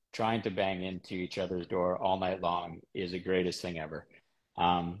door, trying to bang into each other's door all night long is the greatest thing ever.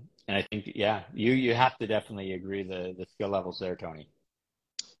 And I think, yeah, you have to definitely agree the skill levels there, Tony.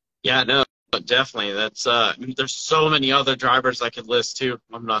 Yeah, no, definitely. That's I mean, there's so many other drivers I could list too.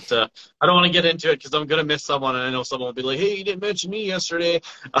 I'm not I don't want to get into it because I'm gonna miss someone, and I know someone will be like, "Hey, you didn't mention me yesterday."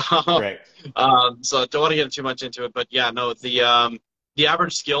 Right. So I don't want to get too much into it, but yeah, no, the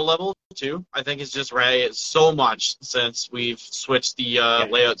average skill level too, I think is just raised so much since we've switched the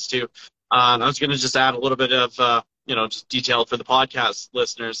layouts too. I was gonna just add a little bit of just detail for the podcast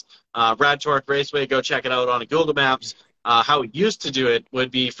listeners. Rad Torque Raceway, go check it out on Google Maps. How we used to do it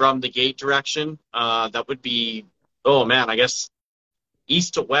would be from the gate direction. That would be, oh man, I guess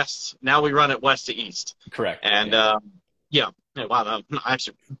east to west. Now we run it west to east. Correct. And wow, I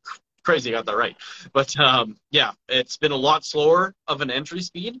actually crazy got that right. But yeah, it's been a lot slower of an entry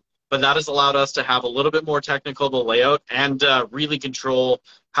speed, but that has allowed us to have a little bit more technical the layout and really control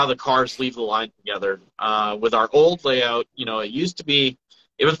how the cars leave the line together. With our old layout,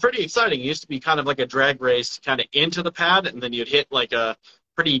 it was pretty exciting. It used to be kind of like a drag race kind of into the pad, and then you'd hit like a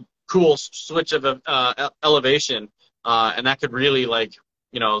pretty cool switch of elevation, and that could really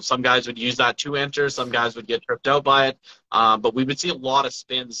some guys would use that to enter, some guys would get tripped out by it, but we would see a lot of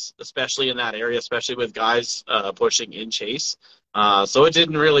spins, especially in that area, especially with guys pushing in chase. So it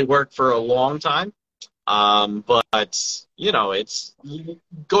didn't really work for a long time. But it's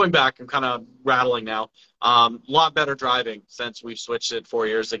going back. I'm kind of rattling now. A lot better driving since we've switched it 4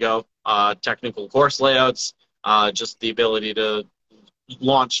 years ago. Technical course layouts, just the ability to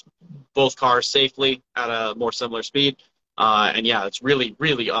launch both cars safely at a more similar speed. And yeah, it's really,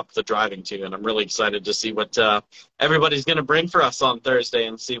 really upped the driving too. And I'm really excited to see what everybody's going to bring for us on Thursday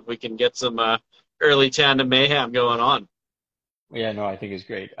and see if we can get some early tandem mayhem going on. Yeah, no, I think it's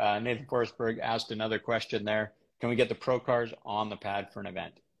great. Nathan Forsberg asked another question there. Can we get the pro cars on the pad for an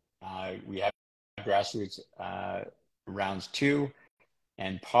event? We have grassroots rounds 2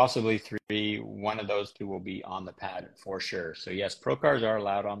 and possibly 3. One of those 2 will be on the pad for sure. So yes, pro cars are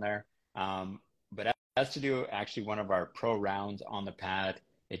allowed on there. But as to do actually one of our pro rounds on the pad,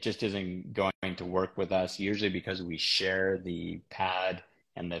 it just isn't going to work with us, usually because we share the pad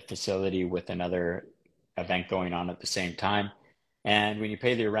and the facility with another event going on at the same time. And when you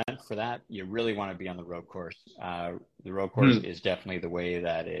pay the rent for that, you really want to be on the road course. The road course Hmm. is definitely the way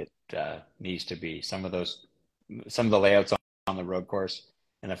that it needs to be. Some of the layouts on the road course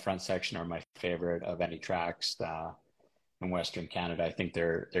in the front section are my favorite of any tracks in Western Canada. I think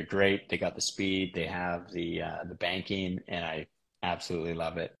they're great. They got the speed, they have the banking, and I absolutely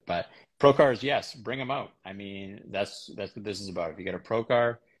love it. But pro cars, yes, bring them out. I mean, that's what this is about. If you got a pro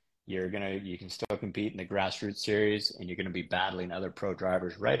car, you can still compete in the grassroots series, and you're gonna be battling other pro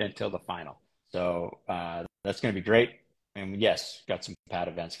drivers right until the final. So that's gonna be great. And yes, got some pad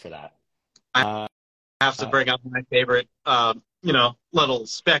events for that. I Uh, have to uh, bring up my favorite, little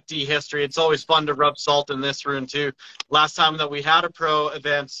spec-D history. It's always fun to rub salt in this room too. Last time that we had a pro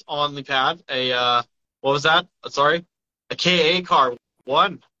event on the pad, what was that? Sorry, a KA car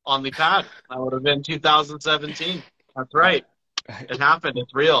won on the pad. That would have been 2017. That's uh, right. It happened.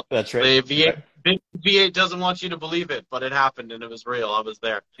 It's real. that's right. The V8, big V8 doesn't want you to believe it, but it happened and it was real. I was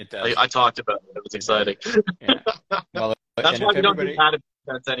there. It I, does. I talked about it. It was It does. exciting. Yeah. Well, That's and why if we don't do everybody, pad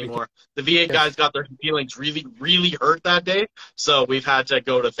events anymore. The V8 because guys got their feelings really, really hurt that day, so we've had to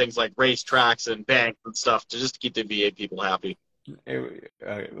go to things like race tracks and banks and stuff to just keep the V8 people happy.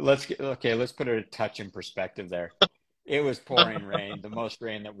 let's put it a touch in perspective there. It was pouring rain, the most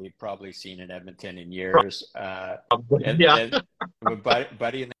rain that we've probably seen in Edmonton in years. Yeah. And with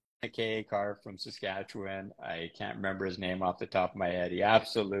buddy in the KA car from Saskatchewan, I can't remember his name off the top of my head. He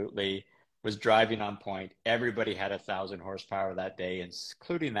absolutely was driving on point. Everybody had 1,000 horsepower that day,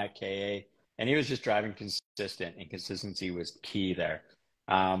 including that KA, and he was just driving consistent, and consistency was key there.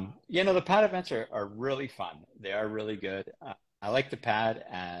 The pad events are really fun. They are really good. I like the pad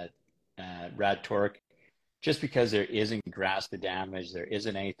at Rad Torque just because there isn't grass to damage, there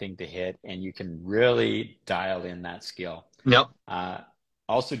isn't anything to hit, and you can really dial in that skill. Yep. Uh,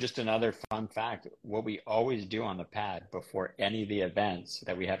 Also, just another fun fact, what we always do on the pad before any of the events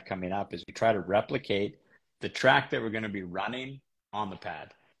that we have coming up is we try to replicate the track that we're going to be running on the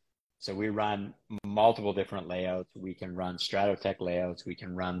pad. So we run multiple different layouts. We can run Stratotech layouts. We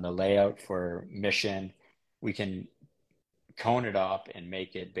can run the layout for Mission. We can cone it up and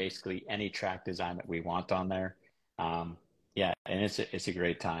make it basically any track design that we want on there. Yeah, and it's a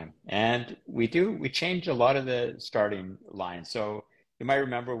great time. And we change a lot of the starting lines. So you might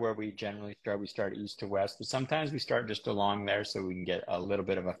remember where we generally start. We start east to west, but sometimes we start just along there so we can get a little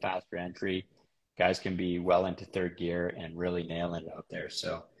bit of a faster entry. Guys can be well into third gear and really nailing it out there.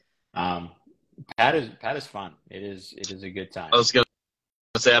 So um, pad is fun. It is a good time. I was gonna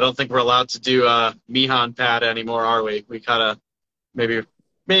say I don't think we're allowed to do Mihan pad anymore, are we? We kind of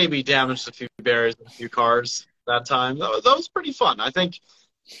maybe damaged a few barriers, a few cars that time. That was pretty fun.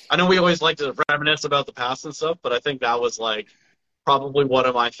 I know we always like to reminisce about the past and stuff, but I think that was like probably one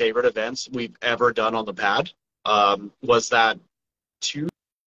of my favorite events we've ever done on the pad. Was that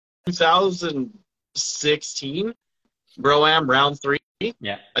 2016 Bro-Am round 3?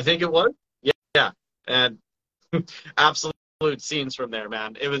 Yeah. I think it was. Yeah. And absolute scenes from there,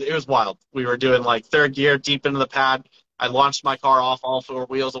 man. It was wild. We were doing like third gear deep into the pad. I launched my car off all four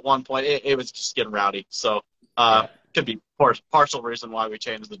wheels at one point. It was just getting rowdy. So Yeah. could be partial reason why we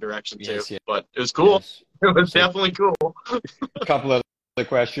changed the direction too. Yes, yes, But it was cool. yes. It was So definitely cool. a couple of the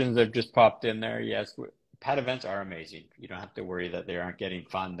questions have just popped in there. Yes, pad events are amazing. You don't have to worry that they aren't getting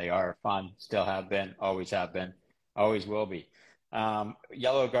fun. They are fun, still have been, always will be.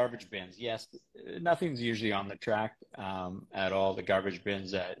 Yellow garbage bins. Yes, nothing's usually on the track at all. The garbage bins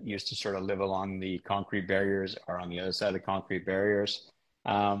that used to sort of live along the concrete barriers are on the other side of the concrete barriers.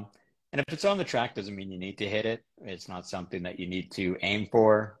 Um, and if it's on the track, doesn't mean you need to hit it. It's not something that you need to aim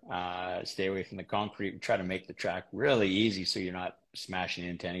for. Stay away from the concrete. We try to make the track really easy so you're not smashing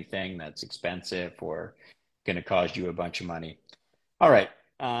into anything that's expensive or going to cost you a bunch of money. All right.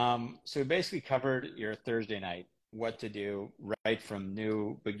 So we basically covered your Thursday night, what to do, right from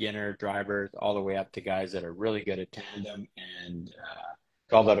new beginner drivers all the way up to guys that are really good at tandem and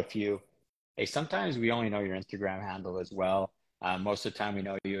called out a few. Hey, sometimes we only know your Instagram handle as well. Most of the time we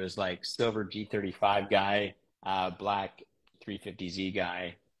know you as like silver G35 guy, black 350Z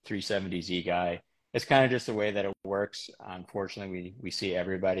guy, 370Z guy. It's kind of just the way that it works. Unfortunately, we see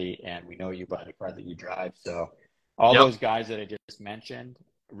everybody and we know you by the car that you drive. So all Yep. those guys that I just mentioned,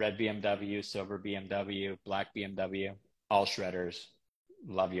 red BMW, silver BMW, black BMW, all shredders.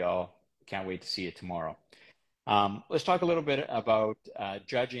 Love you all. Can't wait to see you tomorrow. Let's talk a little bit about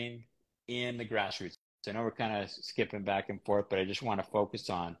judging in the grassroots. I know we're kind of skipping back and forth, but I just want to focus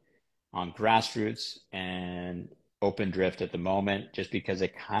on grassroots and open drift at the moment, just because they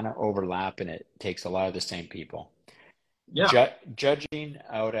kind of overlap and it takes a lot of the same people. Yeah. Judging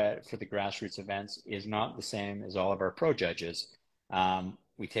out for the grassroots events is not the same as all of our pro judges.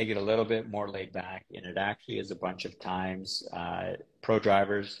 We take it a little bit more laid back, and it actually is a bunch of times pro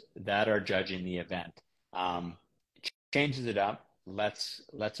drivers that are judging the event. Um, Changes it up, lets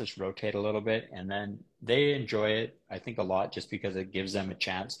us rotate a little bit, and then they enjoy it, I think, a lot just because it gives them a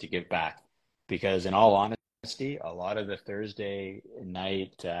chance to give back. Because in all honesty, a lot of the Thursday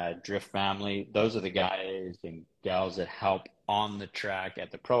night drift family, those are the guys and gals that help on the track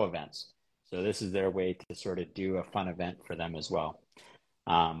at the pro events. So this is their way to sort of do a fun event for them as well.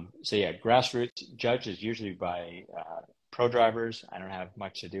 So yeah, grassroots judge is usually by pro drivers. I don't have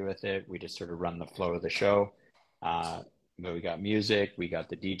much to do with it. We just sort of run the flow of the show. But we got music, we got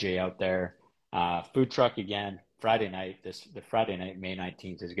the DJ out there. Food truck again, Friday night. The Friday night, May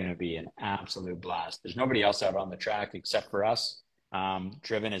 19th, is going to be an absolute blast. There's nobody else out on the track except for us.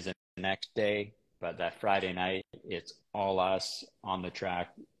 Driven is the next day, but that Friday night, it's all us on the track.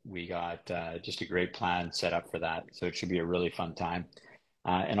 We got just a great plan set up for that, so it should be a really fun time.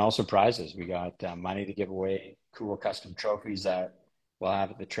 And also prizes. We got money to give away, cool custom trophies that we'll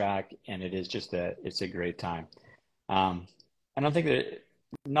have at the track, and it is just it's a great time. I don't think that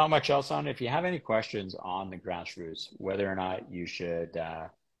not much else on it. If you have any questions on the grassroots, whether or not you should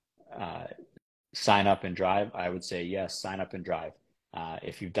sign up and drive, I would say yes, sign up and drive.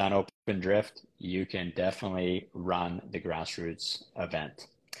 If you've done open drift, you can definitely run the grassroots event.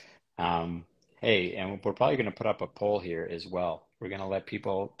 Hey, and we're probably going to put up a poll here as well. We're going to let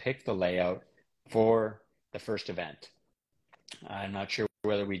people pick the layout for the first event. I'm not sure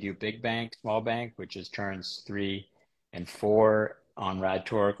whether we do big bank, small bank, which is turns 3 and 4 on Rad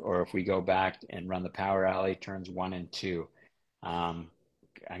Torque, or if we go back and run the Power Alley turns 1 and 2. I'm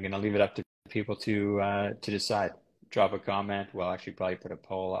going to leave it up to people to decide. Drop a comment. We'll actually probably put a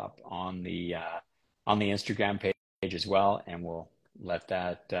poll up on the Instagram page as well, and we'll let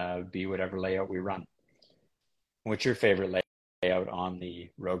that be whatever layout we run. What's your favorite layout on the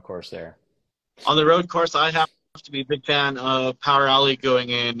road course there? On the road course, I have to be a big fan of Power Alley going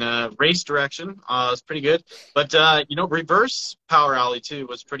in race direction. It's pretty good. But, reverse Power Alley, too,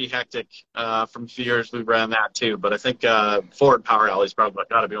 was pretty hectic from a few years we ran that, too. But I think forward Power Alley's probably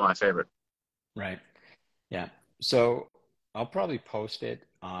got to be my favorite. Right. Yeah. So I'll probably post it.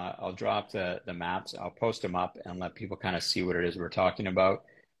 I'll drop the maps. I'll post them up and let people kind of see what it is we're talking about.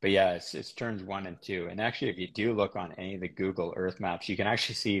 But yeah, it's turns 1 and 2. And actually, if you do look on any of the Google Earth maps, you can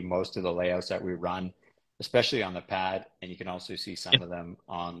actually see most of the layouts that we run, especially on the pad. And you can also see some of them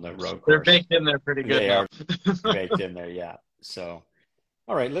on the road course. They're baked in there pretty good. They are baked in there, yeah. So,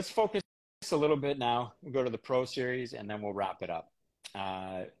 all right, let's focus a little bit now. We'll go to the Pro Series, and then we'll wrap it up.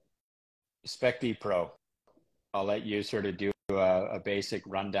 Spec D Pro. I'll let you sort of do a basic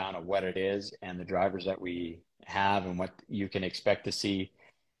rundown of what it is and the drivers that we have and what you can expect to see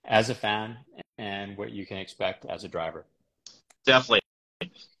as a fan and what you can expect as a driver. Definitely.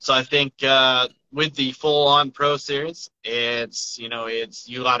 So I think with the full-on Pro Series, it's you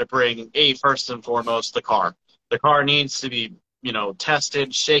got to bring first and foremost the car. The car needs to be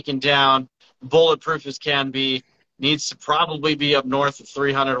tested, shaken down, bulletproof as can be. Needs to probably be up north of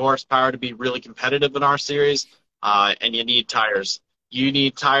 300 horsepower to be really competitive in our series. And you need tires. You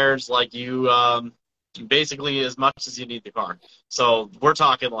need tires like basically as much as you need the car. So we're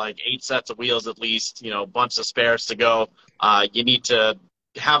talking like 8 sets of wheels at least, a bunch of spares to go. You need to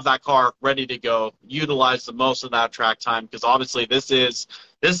have that car ready to go, utilize the most of that track time, because obviously this is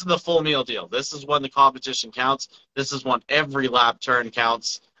the full meal deal. This is when the competition counts. This is when every lap turn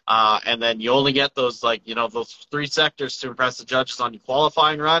counts. And then you only get those those 3 sectors to impress the judges on your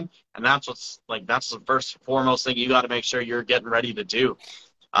qualifying run, and that's the first and foremost thing you got to make sure you're getting ready to do.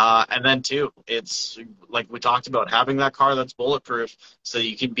 And then 2, it's like we talked about, having that car that's bulletproof so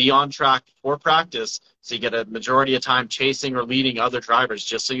you can be on track for practice, so you get a majority of time chasing or leading other drivers,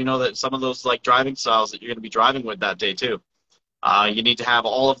 just so you know that some of those driving styles that you're going to be driving with that day too. You need to have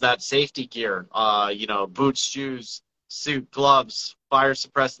all of that safety gear, boots, shoes, suit, gloves, fire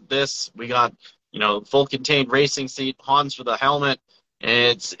suppressant. We got full contained racing seat, Hans for the helmet.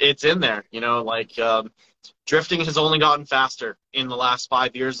 It's in there. Drifting has only gotten faster in the last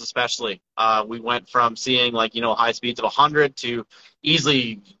 5 years, especially. We went from seeing high speeds of 100 to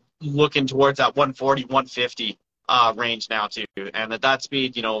easily looking towards that 140, 150 range now too. And at that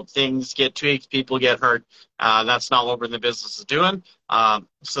speed, things get tweaked, people get hurt. That's not what we're in the business of doing.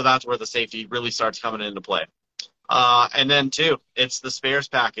 So that's where the safety really starts coming into play. And then 2, it's the spares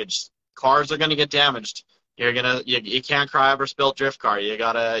package. Cars are going to get damaged. You can't cry over spilt drift car. You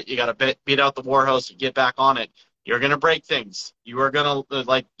gotta beat out the war hose and get back on it. You're gonna break things. You are gonna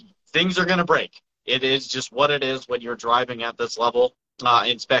things are gonna break. It is just what it is when you're driving at this level.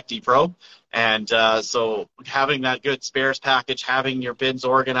 Inspectee Pro. And so having that good spares package, having your bins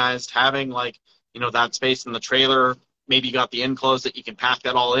organized, having like, that space in the trailer, maybe you got the enclosed that you can pack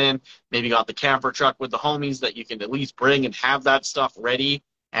that all in, maybe you got the camper truck with the homies that you can at least bring and have that stuff ready.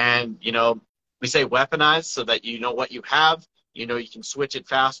 And, we say weaponized so that you know what you have. You can switch it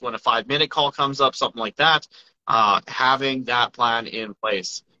fast when a 5-minute call comes up, something like that. Having that plan in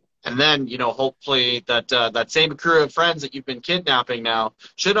place. And then, hopefully that same crew of friends that you've been kidnapping now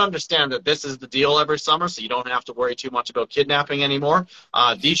should understand that this is the deal every summer, so you don't have to worry too much about kidnapping anymore.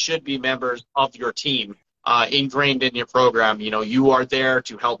 These should be members of your team, ingrained in your program. You are there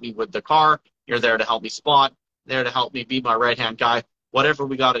to help me with the car. You're there to help me spot, there to help me be my right-hand guy, whatever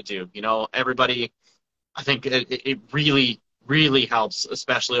we got to do. Everybody, I think it really, really helps,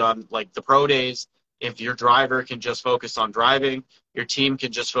 especially on like the pro days. If your driver can just focus on driving, your team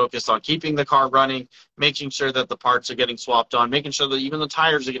can just focus on keeping the car running, making sure that the parts are getting swapped on, making sure that even the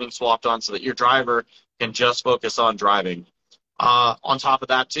tires are getting swapped on so that your driver can just focus on driving. On top of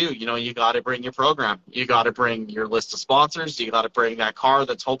that, too, you got to bring your program. You got to bring your list of sponsors. You got to bring that car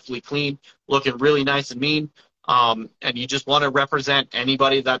that's hopefully clean, looking really nice and mean. And you just want to represent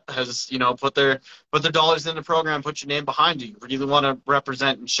anybody that has, put their dollars in the program, put your name behind you. You really want to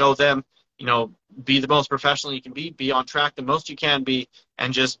represent and show them, be the most professional you can be on track the most you can be,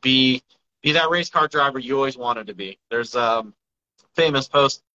 and just be that race car driver you always wanted to be. There's a famous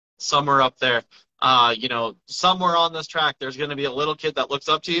post somewhere up there, somewhere on this track, there's going to be a little kid that looks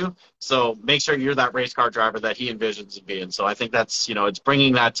up to you. So make sure you're that race car driver that he envisions being. So I think that's, it's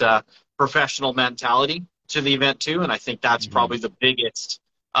bringing that professional mentality to the event too. And I think that's probably the biggest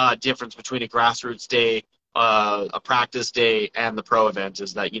difference between a grassroots day, a practice day, and the pro event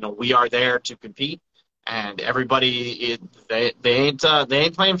is that we are there to compete, and everybody they ain't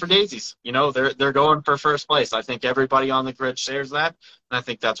playing for daisies. They're going for first place. I think everybody on the grid shares that, and I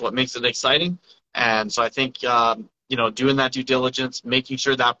think that's what makes it exciting. And so I think doing that due diligence, making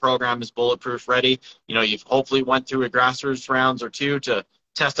sure that program is bulletproof ready. You've hopefully went through a grassroots rounds or two to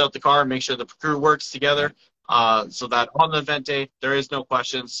test out the car, make sure the crew works together. So that on the event day, there is no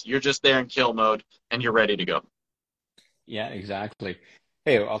questions. You're just there in kill mode, and you're ready to go. Yeah, exactly.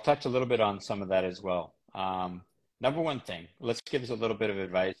 Hey, I'll touch a little bit on some of that as well. Number one thing, let's give us a little bit of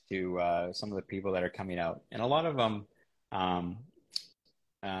advice to some of the people that are coming out. And a lot of them,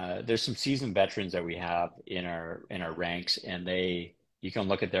 there's some seasoned veterans that we have in our ranks, and you can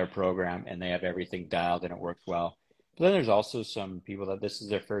look at their program and they have everything dialed and it works well. But then there's also some people that this is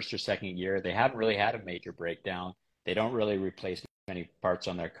their first or second year. They haven't really had a major breakdown. They don't really replace many parts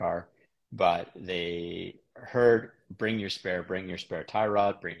on their car, but they heard bring your spare tie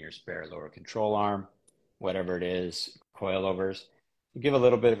rod, bring your spare lower control arm, whatever it is, coilovers. Give a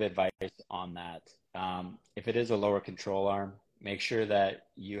little bit of advice on that. If it is a lower control arm, make sure that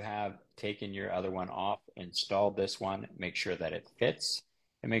you have taken your other one off, installed this one, make sure that it fits,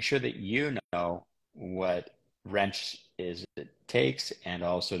 and make sure that you know what wrench it takes, and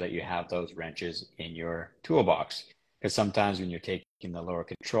also that you have those wrenches in your toolbox. Because sometimes when you're taking the lower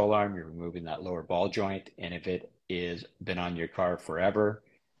control arm, you're removing that lower ball joint, and if it is been on your car forever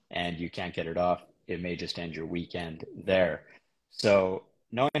and you can't get it off, it may just end your weekend there. So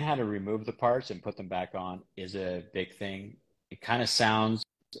knowing how to remove the parts and put them back on is a big thing. It kind of sounds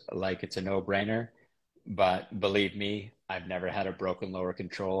like it's a no-brainer, but believe me, I've never had a broken lower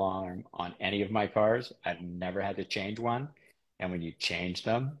control arm on any of my cars. I've never had to change one. And when you change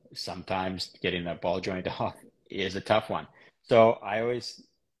them, sometimes getting that ball joint off is a tough one. So I always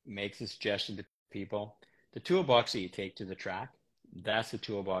make the suggestion to people, the toolbox that you take to the track, that's the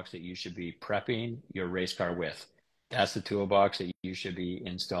toolbox that you should be prepping your race car with. That's the toolbox that you should be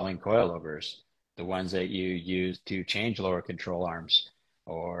installing coilovers, the ones that you use to change lower control arms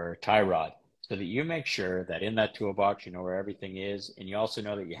or tie rod, so that you make sure that in that toolbox, you know where everything is, and you also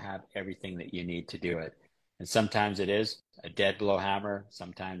know that you have everything that you need to do it. And sometimes it is a dead blow hammer.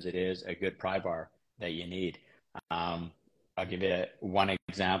 Sometimes it is a good pry bar that you need. I'll give you one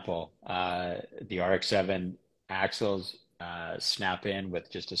example. The RX-7 axles snap in with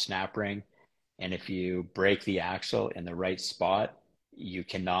just a snap ring. And if you break the axle in the right spot, you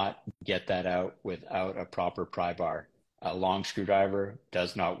cannot get that out without a proper pry bar. A long screwdriver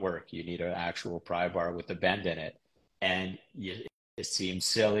does not work. You need an actual pry bar with a bend in it. And it seems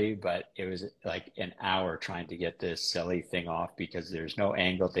silly, but it was like an hour trying to get this silly thing off because there's no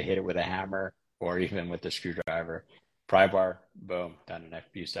angle to hit it with a hammer or even with the screwdriver. Pry bar, boom, done in a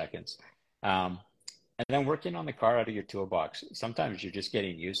few seconds. And then working on the car out of your toolbox. Sometimes you're just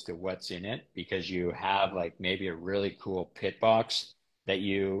getting used to what's in it because you have like maybe a really cool pit box that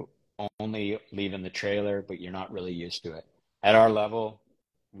you only leave in the trailer, but you're not really used to it. At our level,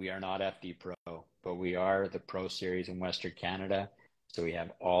 we are not FD Pro, but we are the Pro Series in Western Canada. So we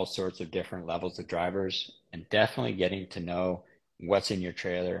have all sorts of different levels of drivers, and definitely getting to know what's in your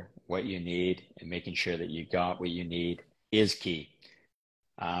trailer, what you need, and making sure that you got what you need is key.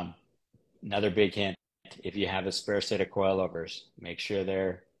 Um, Another big hint, if you have a spare set of coilovers, make sure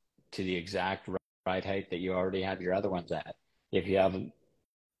they're to the exact ride height that you already have your other ones at. If you have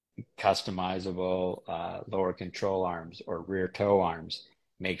customizable lower control arms or rear toe arms,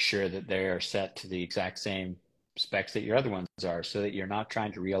 make sure that they are set to the exact same specs that your other ones are, so that you're not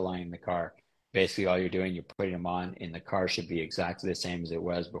trying to realign the car. Basically, all you're doing, you're putting them on, and the car should be exactly the same as it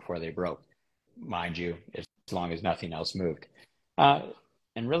was before they broke, mind you, as long as nothing else moved. Uh,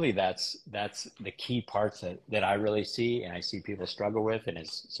 and really, that's the key parts that I really see, and I see people struggle with, and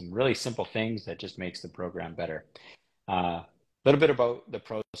it's some really simple things that just makes the program better. A little bit about the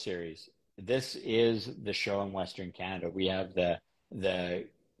Pro Series. This is the show in Western Canada. We have the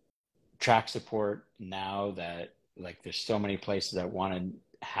track support now that, like, there's so many places that want to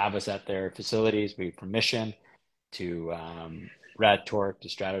have us at their facilities. We have permission to Rad Torque, to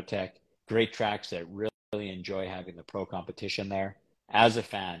Stratotech, great tracks that really enjoy having the pro competition there. As a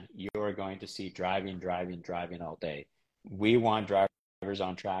fan, you are going to see driving, driving, driving all day. We want drivers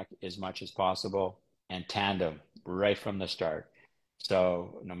on track as much as possible, and tandem right from the start.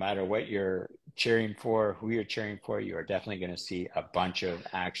 So no matter what you're cheering for, who you're cheering for, you are definitely going to see a bunch of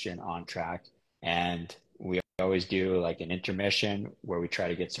action on track. And we always do like an intermission where we try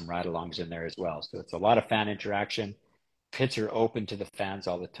to get some ride-alongs in there as well. So it's a lot of fan interaction. Pits are open to the fans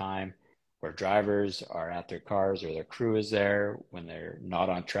all the time, where drivers are at their cars or their crew is there when they're not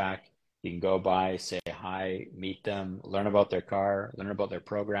on track. You can go by, say hi, meet them, learn about their car, learn about their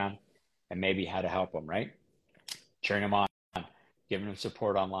program, and maybe how to help them, right? Cheering them on, giving them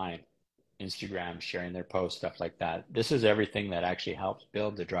support online, Instagram, sharing their posts, stuff like that. This is everything that actually helps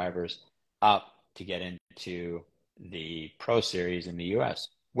build the drivers up to get into the Pro Series in the US,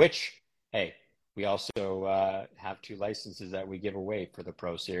 which, hey, we also have 2 licenses that we give away for the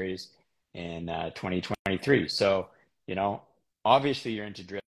Pro Series in 2023. So, obviously you're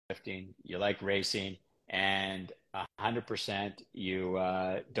into drifting, you like racing, and 100% you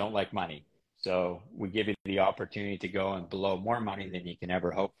don't like money. So we give you the opportunity to go and blow more money than you can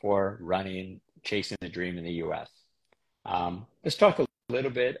ever hope for running, chasing the dream in the US. Let's talk a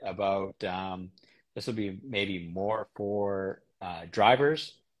little bit about, this will be maybe more for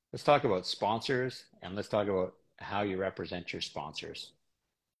drivers. Let's talk about sponsors, and let's talk about how you represent your sponsors.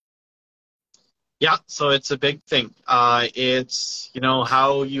 Yeah, so it's a big thing. It's,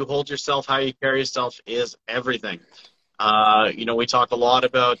 how you hold yourself, how you carry yourself is everything. We talk a lot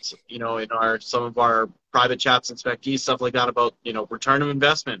about, in some of our private chats, inspectees, stuff like that about, return of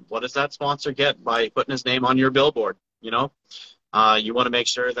investment. What does that sponsor get by putting his name on your billboard? You want to make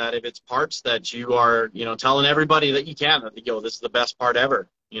sure that if it's parts that you are, telling everybody that you can, that, this is the best part ever.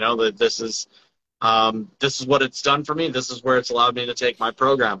 That this is what it's done for me. This is where it's allowed me to take my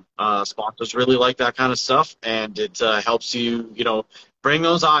program. Sponsors really like that kind of stuff, and it helps you, bring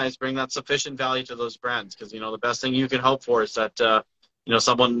those eyes, bring that sufficient value to those brands. Because, the best thing you can hope for is that,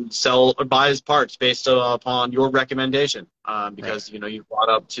 someone sell or buys parts based upon your recommendation. Because, Right. you brought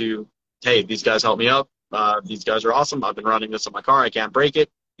up to, hey, these guys help me out. These guys are awesome. I've been running this on my car. I can't break it.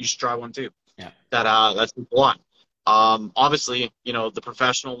 You should try one too. Yeah. That's people want. Obviously, the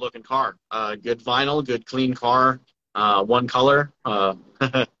professional looking car, good vinyl, good clean car, one color,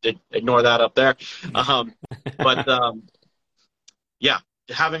 ignore that up there. But yeah,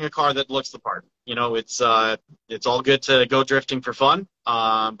 having a car that looks the part, it's all good to go drifting for fun.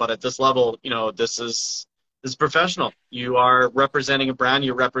 But at this level, this is professional. You are representing a brand.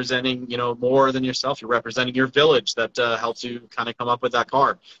 You're representing, more than yourself. You're representing your village that helps you kind of come up with that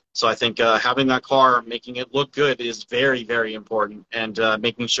car. So I think having that car, making it look good is very, very important. And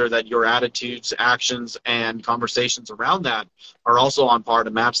making sure that your attitudes, actions, and conversations around that are also on par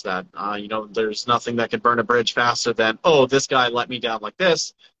to match that. There's nothing that can burn a bridge faster than, oh, this guy let me down like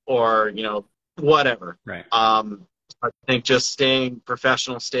this, or, whatever. Right. I think just staying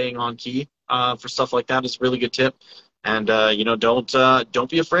professional, staying on key for stuff like that is a really good tip. And don't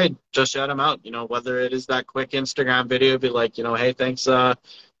be afraid. Just shout them out. Whether it is that quick Instagram video, be like, hey, thanks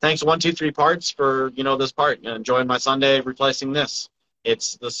 123 parts for this part. Enjoying my Sunday replacing this.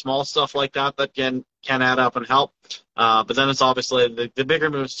 It's the small stuff like that that can add up and help. But then it's obviously the bigger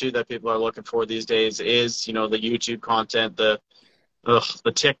moves too that people are looking for these days is the YouTube content, the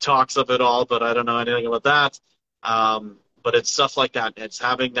TikToks of it all. But I don't know anything about that. But it's stuff like that. It's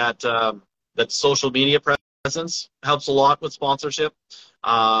having that social media presence presence helps a lot with sponsorship.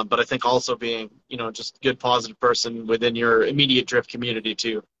 But I think also being, just a good positive person within your immediate drift community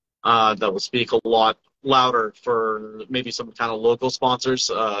too, that will speak a lot louder for maybe some kind of local sponsors.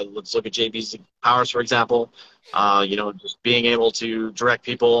 Let's look at JB's Powers, for example. Just being able to direct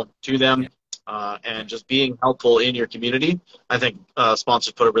people to Yeah. them, Yeah. and just being helpful in your community. I think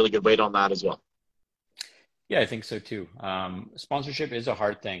sponsors put a really good weight on that as well. Yeah, I think so too. Sponsorship is a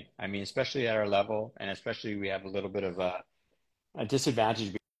hard thing. I mean, especially at our level, and especially we have a little bit of a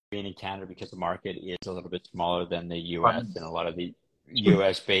disadvantage being in Canada because the market is a little bit smaller than the US and a lot of the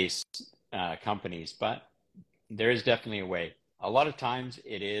US based companies. But there is definitely a way. A lot of times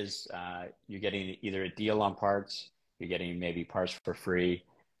it is you're getting either a deal on parts, you're getting maybe parts for free.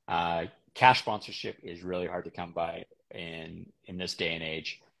 Uh, Cash sponsorship is really hard to come by in this day and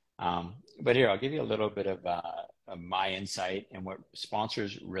age. But here, I'll give you a little bit of my insight and what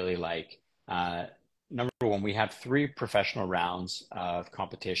sponsors really like. Uh, Number one, we have 3 professional rounds of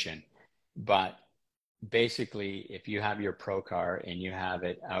competition, but basically, if you have your pro car and you have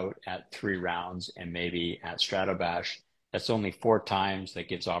it out at 3 rounds and maybe at Stratobash, that's only 4 times. That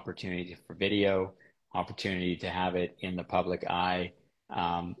gives opportunity for video, opportunity to have it in the public eye.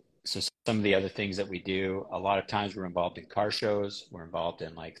 So some of the other things that we do, a lot of times we're involved in car shows. We're involved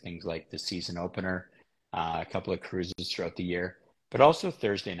in like things like the season opener, a couple of cruises throughout the year, but also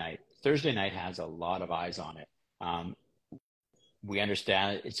Thursday night. Thursday night has a lot of eyes on it. Um, we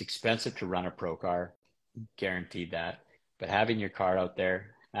understand it's expensive to run a pro car, guaranteed that. But having your car out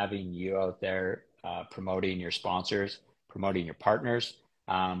there, having you out there promoting your sponsors, promoting your partners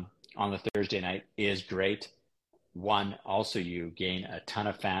on the Thursday night is great. One, also you gain a ton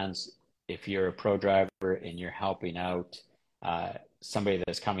of fans if you're a pro driver and you're helping out uh, somebody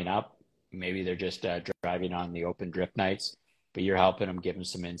that's coming up. Maybe they're just driving on the open drift nights, but you're helping them, give them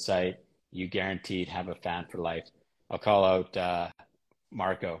some insight. You guaranteed have a fan for life. I'll call out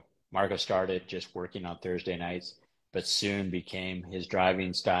Marco. Marco started just working on Thursday nights, but soon became his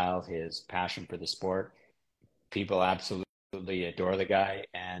driving style, his passion for the sport. People absolutely adore the guy,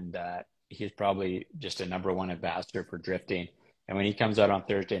 and he's probably just a #1 ambassador for drifting. And when he comes out on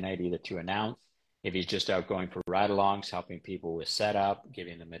Thursday night, either to announce, if he's just out going for ride-alongs, helping people with setup,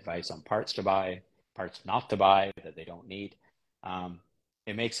 giving them advice on parts to buy, parts not to buy that they don't need,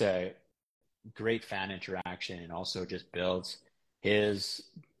 it makes a great fan interaction and also just builds his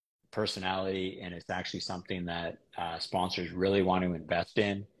personality, and it's actually something that sponsors really want to invest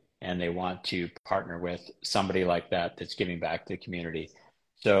in, and they want to partner with somebody like that that's giving back to the community.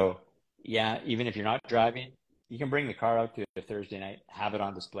 So yeah, even if you're not driving, you can bring the car out to a Thursday night, have it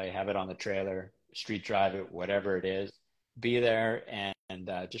on display, have it on the trailer, street drive it, whatever it is, be there and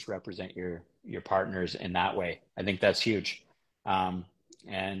just represent your partners in that way. I think that's huge. Um,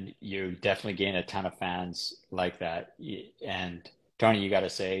 and you definitely gain a ton of fans like that. And Tony, you got to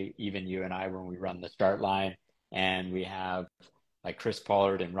say, even you and I, when we run the start line and we have like Chris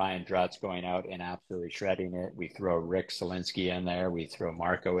Pollard and Ryan Drutz going out and absolutely shredding it, we throw Rick Solinsky in there, we throw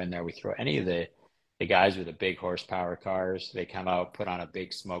Marco in there, we throw any of the guys with the big horsepower cars. They come out, put on a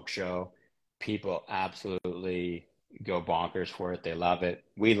big smoke show. People absolutely go bonkers for it. They love it.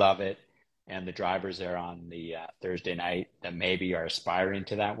 We love it. And the drivers there on the Thursday night that maybe are aspiring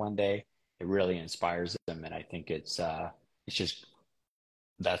to that one day, it really inspires them. And I think it's just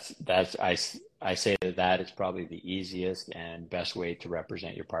that's I say that is probably the easiest and best way to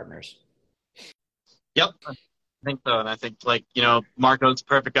represent your partners. Yep, I think so. And I think, like, Marco's the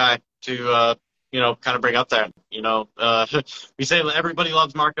perfect guy to, kind of bring up there. We say that everybody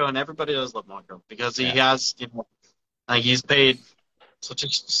loves Marco, and everybody does love Marco because he Yeah, has, like, he's played such a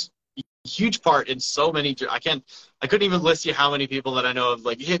huge part in so many. I couldn't even list you how many people that I know of,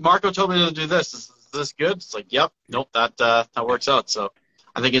 like, hey, Marco told me to do this. Is this good? It's like, yep, nope, that yeah, works out. So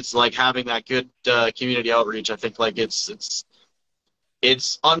I think it's like having that good community outreach. I think, like, it's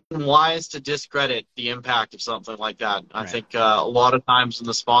unwise to discredit the impact of something like that. I right, think a lot of times in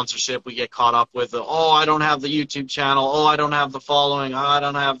the sponsorship, we get caught up with, oh, I don't have the YouTube channel. Oh, I don't have the following. Oh, I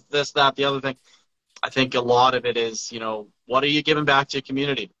don't have this, that, the other thing. I think a lot of it is, what are you giving back to your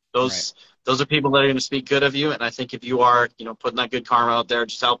community? right. Those are people that are going to speak good of you. And I think if you are, putting that good karma out there,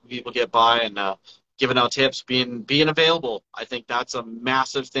 just helping people get by and giving out tips, being available, I think that's a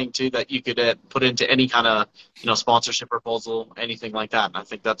massive thing too that you could put into any kind of, sponsorship proposal, anything like that. And I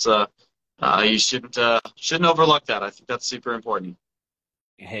think that's you shouldn't overlook that. I think that's super important.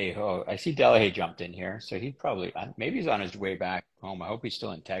 Hey, oh, I see Delahaye jumped in here, so he probably maybe he's on his way back home. I hope he's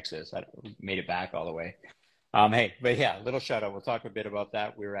still in Texas. I made it back all the way. Hey, but yeah, little shout out. We'll talk a bit about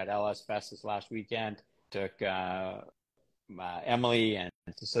that. We were at LS Fest this last weekend. Took Emily and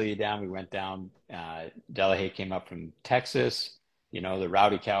Cecilia down. We went down. Delahaye came up from Texas. The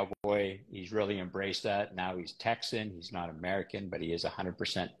rowdy cowboy. He's really embraced that. Now he's Texan. He's not American, but he is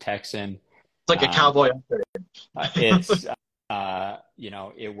 100% Texan. It's like a Um, cowboy. it's,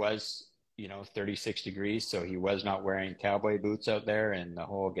 it was, 36 degrees, so he was not wearing cowboy boots out there and the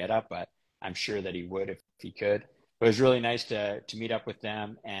whole get up, but I'm sure that he would if he could. But it was really nice to meet up with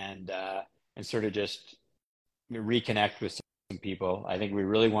them and sort of just reconnect with some people. I think we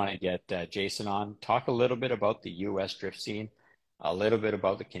really want to get Jason on, talk a little bit about the U.S. drift scene, a little bit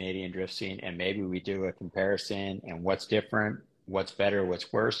about the Canadian drift scene, and maybe we do a comparison and what's different, what's better,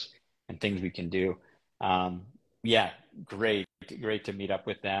 what's worse, and things we can do. Yeah, great to meet up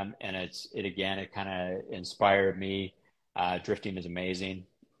with them. And it kind of inspired me. Drifting is amazing.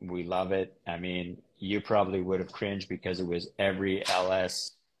 We love it. I mean, you probably would have cringed because it was every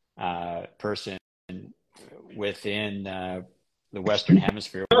LS person within the Western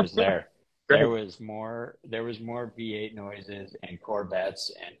Hemisphere was there. There was more V8 noises and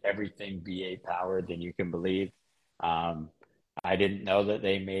Corvettes and everything V8 powered than you can believe. I didn't know that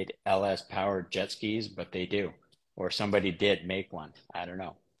they made LS powered jet skis, but they do, or somebody did make one. I don't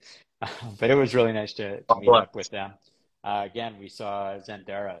know, but it was really nice to meet up with them. Again, we saw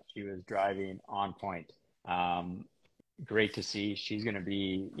Zendara. She was driving on point. Great to see. She's going to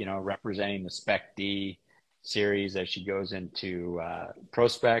be, representing the Spec D series as she goes into Pro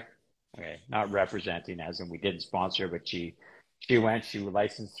Spec. Okay, not representing as in we didn't sponsor, but she was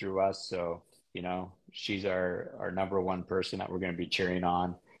licensed through us. So, she's our number one person that we're going to be cheering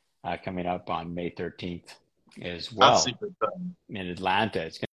on coming up on May 13th as well in Atlanta.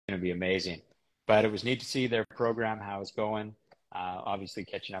 It's going to be amazing. But it was neat to see their program, how it's going. Obviously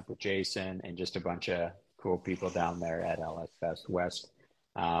catching up with Jason and just a bunch of cool people down there at LS Fest West.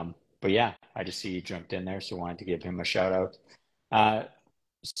 But yeah, I just see you jumped in there, so wanted to give him a shout out.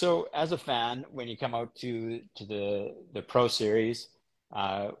 So as a fan, when you come out to the Pro Series,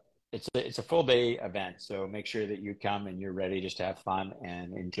 it's a full day event. So make sure that you come and you're ready just to have fun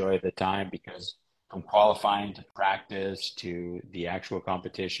and enjoy the time, because from qualifying to practice to the actual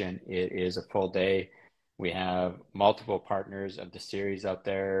competition, it is a full day. We have multiple partners of the series out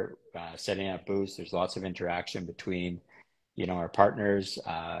there setting up booths. There's lots of interaction between, our partners,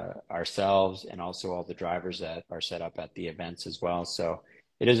 ourselves, and also all the drivers that are set up at the events as well. So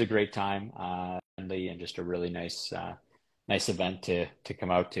it is a great time, and just a really nice event to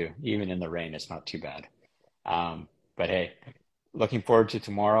come out to. Even in the rain, it's not too bad. But hey, looking forward to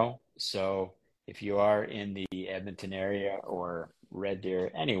tomorrow. So if you are in the Edmonton area or Red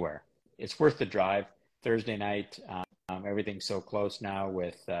Deer, anywhere, it's worth the drive. Thursday night, everything's so close now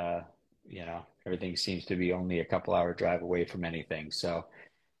with, everything seems to be only a couple hour drive away from anything. So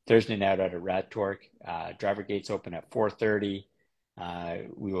Thursday night at a Rad Torque, driver gates open at 4:30.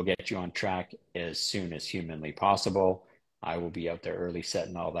 We will get you on track as soon as humanly possible. I will be out there early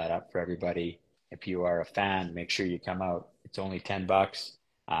setting all that up for everybody. If you are a fan, make sure you come out. It's only $10.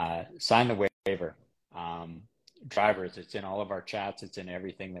 Sign the waiver. Drivers, it's in all of our chats. It's in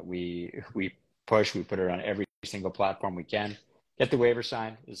everything that we push. We put it on every single platform we can. Get the waiver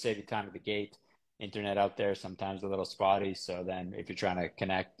signed. It'll save you time at the gate. Internet out there sometimes a little spotty. So then if you're trying to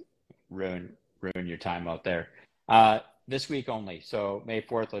connect, ruin your time out there. This week only. So May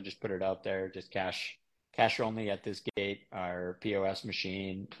 4th, I'll just put it out there. Just cash only at this gate. Our POS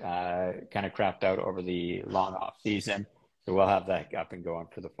machine kind of crapped out over the long off season. So we'll have that up and going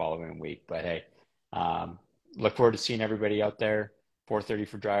for the following week. But hey, look forward to seeing everybody out there. 4:30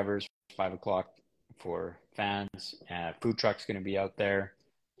 for drivers, 5 o'clock for fans. Food truck's going to be out there.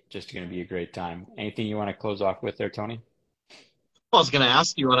 Just going to be a great time. Anything you want to close off with there, Tony? I was going to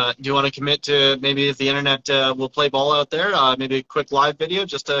ask, do you want to commit to maybe if the internet will play ball out there, maybe a quick live video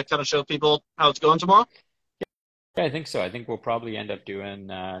just to kind of show people how it's going tomorrow? Yeah, I think so. I think we'll probably end up doing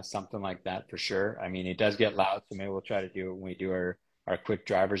something like that for sure. I mean, it does get loud, so maybe we'll try to do it when we do our quick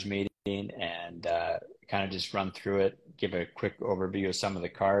drivers meeting and kind of just run through it, give a quick overview of some of the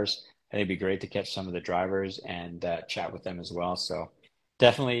cars. I think it'd be great to catch some of the drivers and chat with them as well. So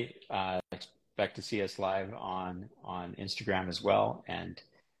definitely expect to see us live on Instagram as well. And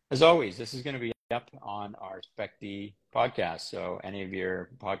as always, this is going to be up on our Spec D podcast. So any of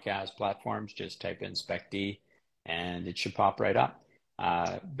your podcast platforms, just type in Spec D and it should pop right up.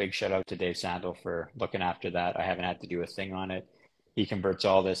 Big shout out to Dave Sandel for looking after that. I haven't had to do a thing on it. He converts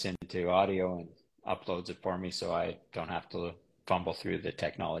all this into audio and uploads it for me, so I don't have to fumble through the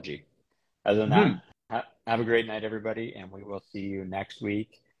technology. Other than that, have a great night, everybody, and we will see you next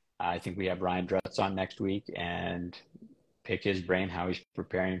week. I think we have Ryan Drutz on next week and pick his brain how he's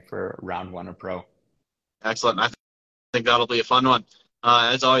preparing for round one of Pro. Excellent. I think that'll be a fun one.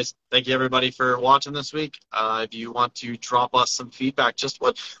 As always, thank you everybody for watching this week. If you want to drop us some feedback, just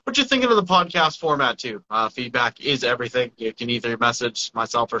what you're thinking of the podcast format too. Feedback is everything. You can either message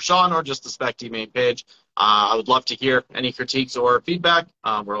myself or Sean or just the Spec Team main page. I would love to hear any critiques or feedback.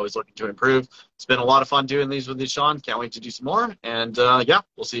 We're always looking to improve. It's been a lot of fun doing these with you, Sean. Can't wait to do some more. And yeah,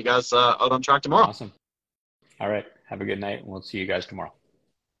 we'll see you guys out on track tomorrow. Awesome. All right. Have a good night, and we'll see you guys tomorrow.